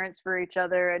their parents for each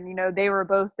other, and they were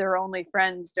both their only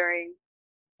friends during,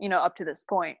 up to this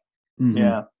point. Mm-hmm.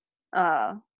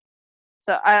 Yeah.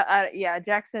 So yeah,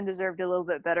 Jackson deserved a little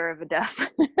bit better of a death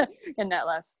in that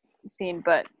last scene.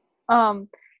 But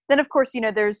then of course,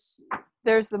 there's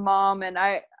the mom, and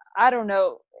I don't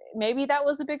know, maybe that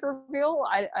was a big reveal.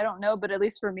 I don't know, but at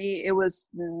least for me, it was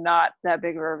not that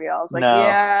big of a reveal. I was like, No.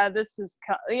 yeah, this is,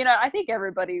 I think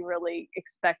everybody really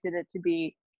expected it to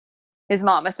be his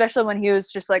mom, especially when he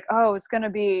was just like, oh, it's gonna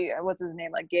be, what's his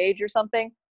name, like Gage or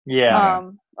something. Yeah.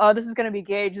 Oh, this is gonna be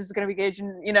Gage. This is gonna be Gage,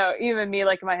 and even me,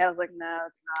 like in my head, I was like, no,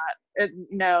 it's not.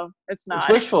 No, it's not. It's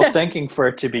wishful thinking for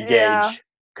it to be Yeah. Gage,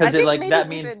 because it like that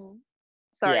means. Even,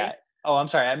 sorry. Yeah. Oh, I'm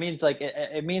sorry. It means like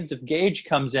it means if Gage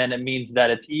comes in, it means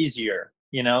that it's easier.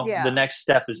 Yeah. The next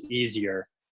step is easier,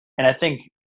 and I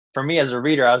think for me as a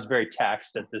reader, I was very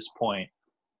taxed at this point,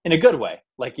 in a good way.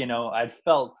 Like I'd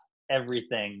felt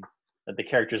everything that the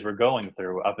characters were going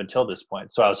through up until this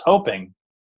point, so I was hoping.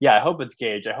 Yeah, I hope it's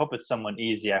Gage. I hope it's someone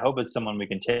easy. I hope it's someone we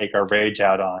can take our rage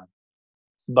out on.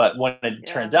 But when it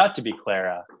turns out to be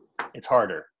Clara, it's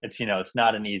harder. It's it's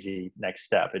not an easy next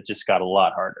step. It just got a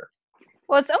lot harder.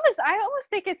 Well, I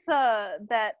almost think it's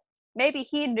that maybe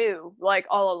he knew like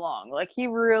all along. Like he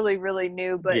really, really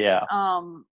knew, but yeah.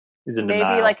 He's in maybe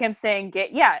denial. like him saying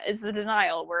it's a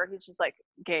denial where he's just like,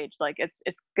 Gage, like it's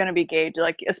gonna be Gage.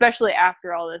 Like especially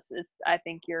after all this, I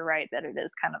think you're right that it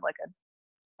is kind of like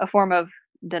a form of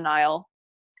denial.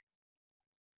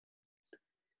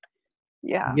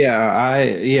 Yeah. I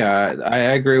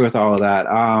agree with all of that.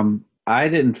 I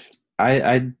didn't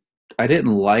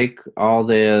like all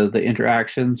the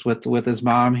interactions with his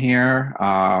mom here,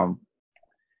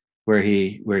 where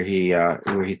he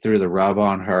threw the rub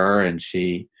on her, and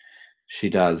she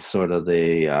does sort of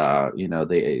the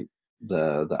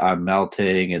the I'm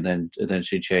melting, and then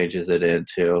she changes it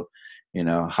into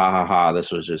ha ha ha,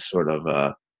 this was just sort of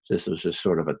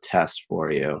a test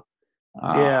for you.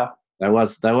 Yeah. That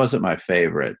wasn't my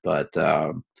favorite, but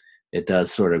it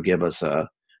does sort of give us a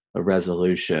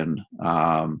resolution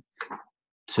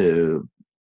to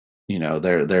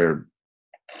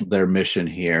their mission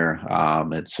here.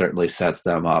 It certainly sets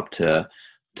them up to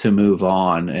move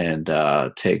on and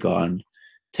take on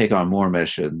more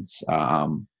missions.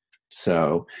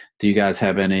 So, do you guys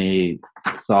have any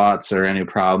thoughts or any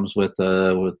problems with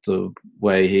the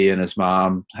way he and his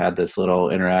mom had this little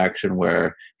interaction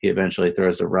where he eventually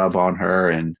throws the rub on her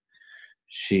and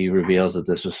she reveals that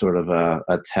this was sort of a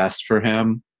test for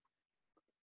him?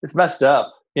 It's messed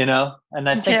up, and I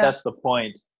think that's the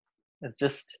point. It's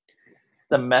just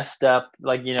the messed up,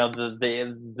 like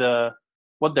the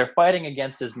what they're fighting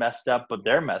against is messed up, but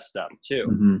they're messed up too.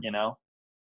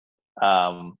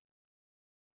 Mm-hmm.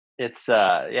 It's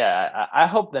I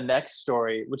hope the next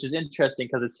story, which is interesting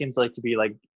because it seems like to be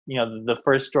like the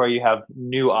first story, you have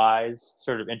new eyes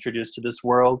sort of introduced to this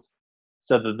world,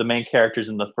 so the main characters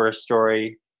in the first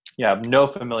story you have no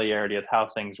familiarity with how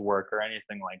things work or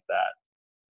anything like that,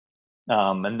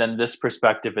 and then this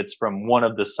perspective, it's from one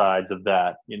of the sides of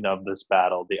that of this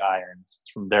battle, the Irons.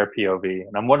 It's from their POV,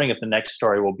 and I'm wondering if the next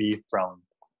story will be from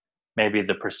maybe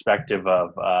the perspective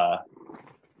of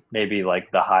maybe like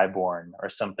the Highborn or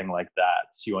something like that,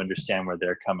 so you understand where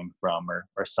they're coming from, or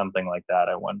something like that.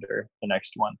 I wonder the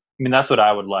next one. I mean, that's what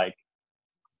I would like,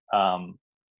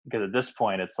 because at this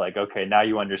point it's like, okay, now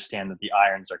you understand that the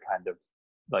Irons are kind of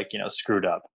like screwed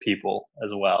up people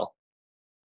as well,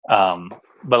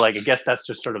 but like I guess that's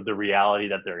just sort of the reality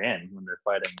that they're in when they're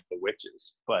fighting the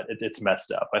witches. But it's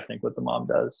messed up, I think, what the mom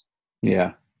does.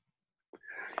 Yeah.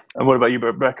 And what about you,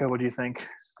 Rebecca? What do you think?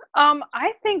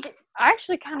 I think I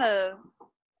actually kind of,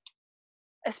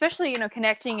 especially,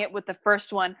 connecting it with the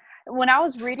first one, when I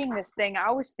was reading this thing,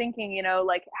 I was thinking,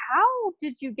 like, how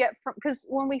did you get from, because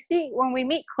when we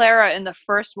meet Clara in the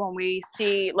first one, we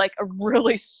see like a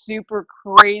really super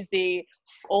crazy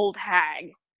old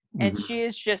hag, and Mm-hmm. she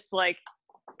is just like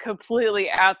completely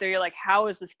out there. You're like, how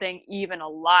is this thing even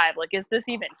alive? Like, is this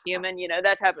even human?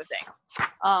 That type of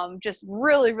thing. Just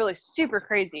really, really super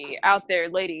crazy out there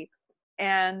lady.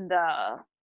 And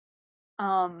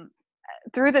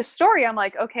through this story, I'm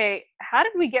like, okay, how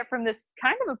did we get from this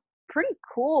kind of a pretty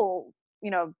cool,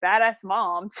 badass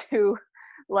mom to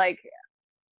like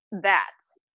that,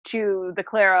 to the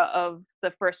Clara of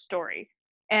the first story?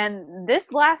 And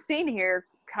this last scene here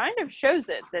kind of shows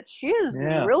it, that she is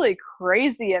really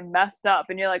crazy and messed up.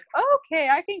 And you're like, okay,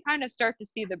 I can kind of start to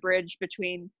see the bridge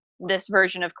between this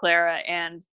version of Clara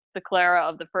and the Clara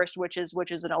of the first Witches,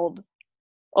 which is an old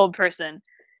person.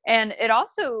 And it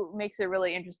also makes it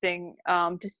really interesting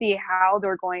to see how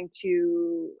they're going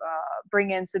to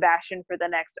bring in Sebastian for the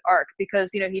next arc,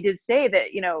 because, you know, he did say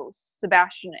that, you know,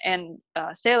 Sebastian and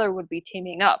Sailor would be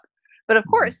teaming up. But of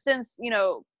course, since, you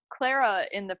know, Clara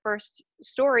in the first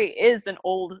story is an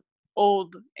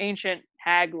old ancient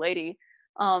hag lady,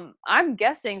 I'm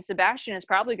guessing Sebastian is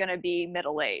probably going to be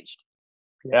middle-aged.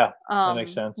 Yeah, that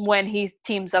makes sense. When he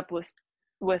teams up with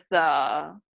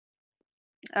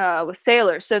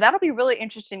Sailor. So that'll be really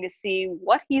interesting to see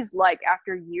what he's like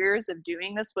after years of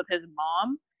doing this with his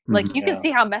mom. Like, you can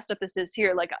see how messed up this is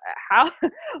here. Like, how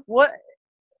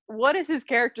what is his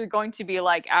character going to be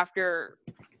like after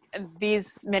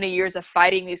these many years of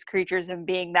fighting these creatures and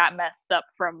being that messed up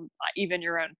from even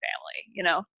your own family, you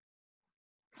know,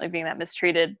 like being that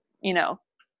mistreated, you know,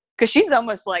 because she's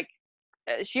almost like,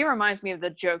 she reminds me of the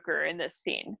Joker in this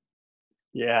scene.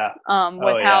 Yeah.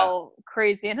 With how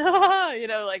crazy and, you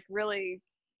know, like really,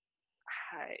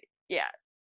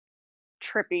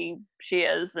 trippy she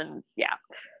is. And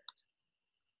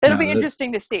it'll be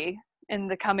interesting to see in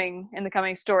the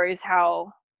coming stories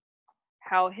how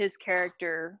his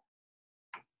character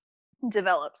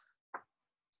develops.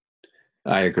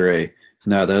 I agree.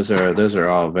 No, those are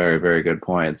all very, very good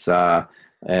points.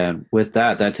 And with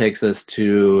that takes us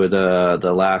to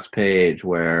the last page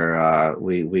where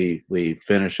we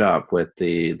finish up with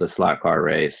the slot car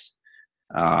race,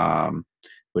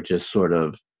 which is sort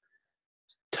of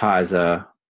ties a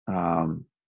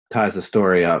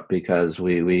story up, because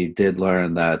we did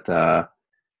learn that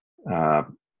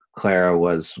Clara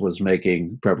was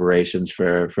making preparations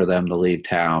for them to leave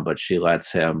town, but she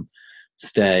lets him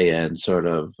stay and sort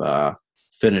of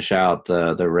finish out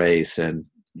the race, and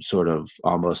sort of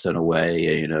almost in a way,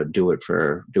 you know, do it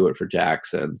for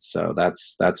Jackson. So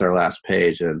that's our last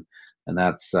page, and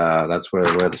that's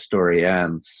where the story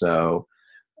ends. So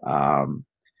I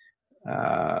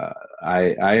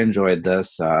enjoyed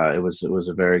this. It was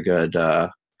a very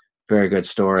good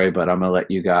story, but I'm gonna let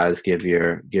you guys give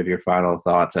your final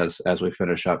thoughts as we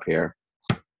finish up here.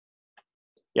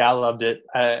 Yeah, I loved it.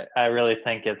 I really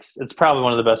think it's probably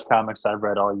one of the best comics I've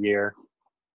read all year.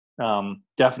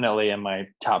 Definitely in my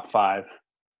top 5.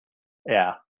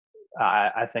 Yeah,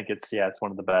 I think it's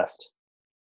one of the best.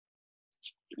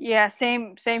 Yeah,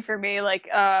 same for me. Like,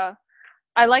 I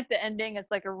like the ending.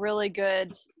 It's like a really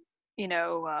good, you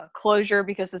know, closure,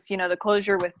 because it's, you know, the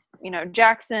closure with, you know,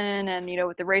 Jackson and, you know,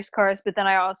 with the race cars. But then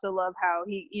I also love how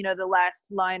he, you know, the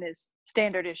last line is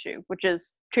standard issue, which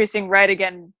is tracing right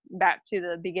again back to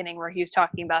the beginning where he was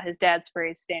talking about his dad's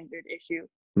phrase, standard issue.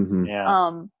 Mm-hmm.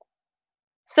 Yeah.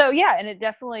 So yeah, and it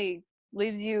definitely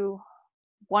leaves you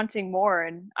wanting more.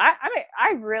 And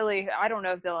I really, I don't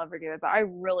know if they'll ever do it, but I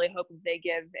really hope they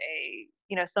give a,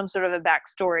 you know, some sort of a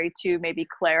backstory to maybe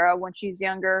Clara when she's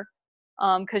younger.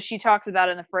 Because she talks about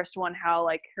in the first one how,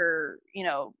 like, her, you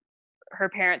know, her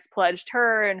parents pledged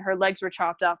her and her legs were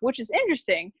chopped off, which is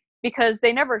interesting because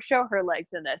they never show her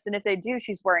legs in this, and if they do,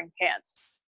 she's wearing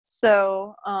pants.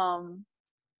 So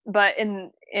but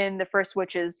in the first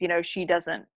Witches, you know, she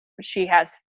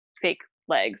has fake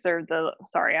legs, or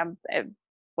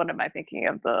what am I thinking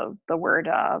of, the word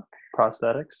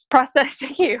Prosthetics. Prosthetic.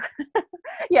 Thank you.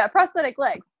 Yeah, prosthetic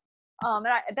legs. And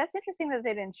that's interesting that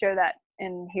they didn't show that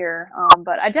in here.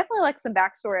 But I definitely like some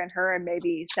backstory on her and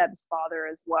maybe Seb's father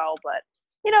as well. But,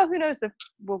 you know, who knows if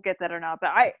we'll get that or not.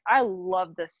 But I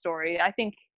love this story. I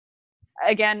think,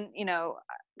 again, you know,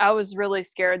 I was really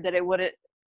scared that it wouldn't,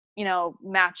 you know,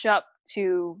 match up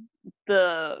to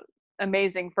the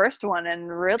amazing first one. And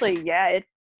really, yeah,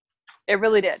 it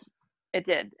really did. It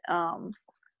did.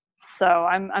 So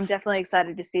I'm definitely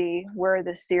excited to see where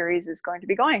this series is going to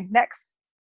be going next.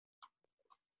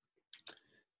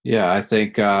 Yeah, I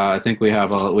think we have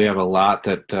a lot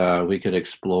that we could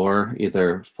explore,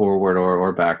 either forward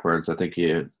or backwards. I think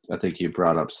you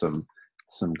brought up some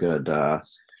good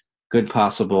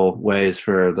possible ways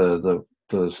for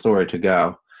the story to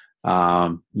go.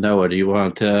 Noah, do you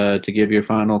want to give your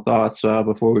final thoughts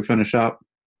before we finish up?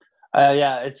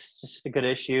 Yeah, it's just a good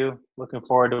issue. Looking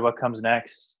forward to what comes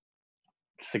next.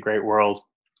 It's a great world.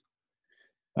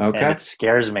 Okay. And it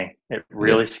scares me. It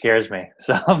really scares me.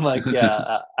 So I'm like,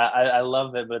 yeah, I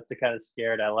love it, but it's the kind of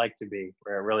scared I like to be,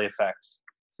 where it really affects.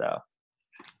 So.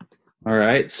 All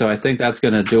right. So I think that's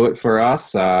going to do it for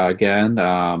us. Again,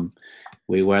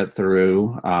 we went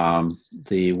through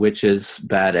the Witches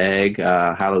Bad Egg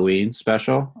Halloween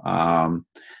special.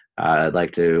 I'd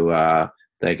like to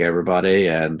thank everybody,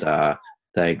 and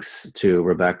thanks to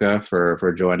Rebecca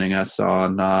for joining us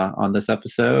on this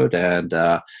episode. And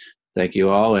thank you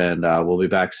all, and we'll be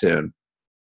back soon.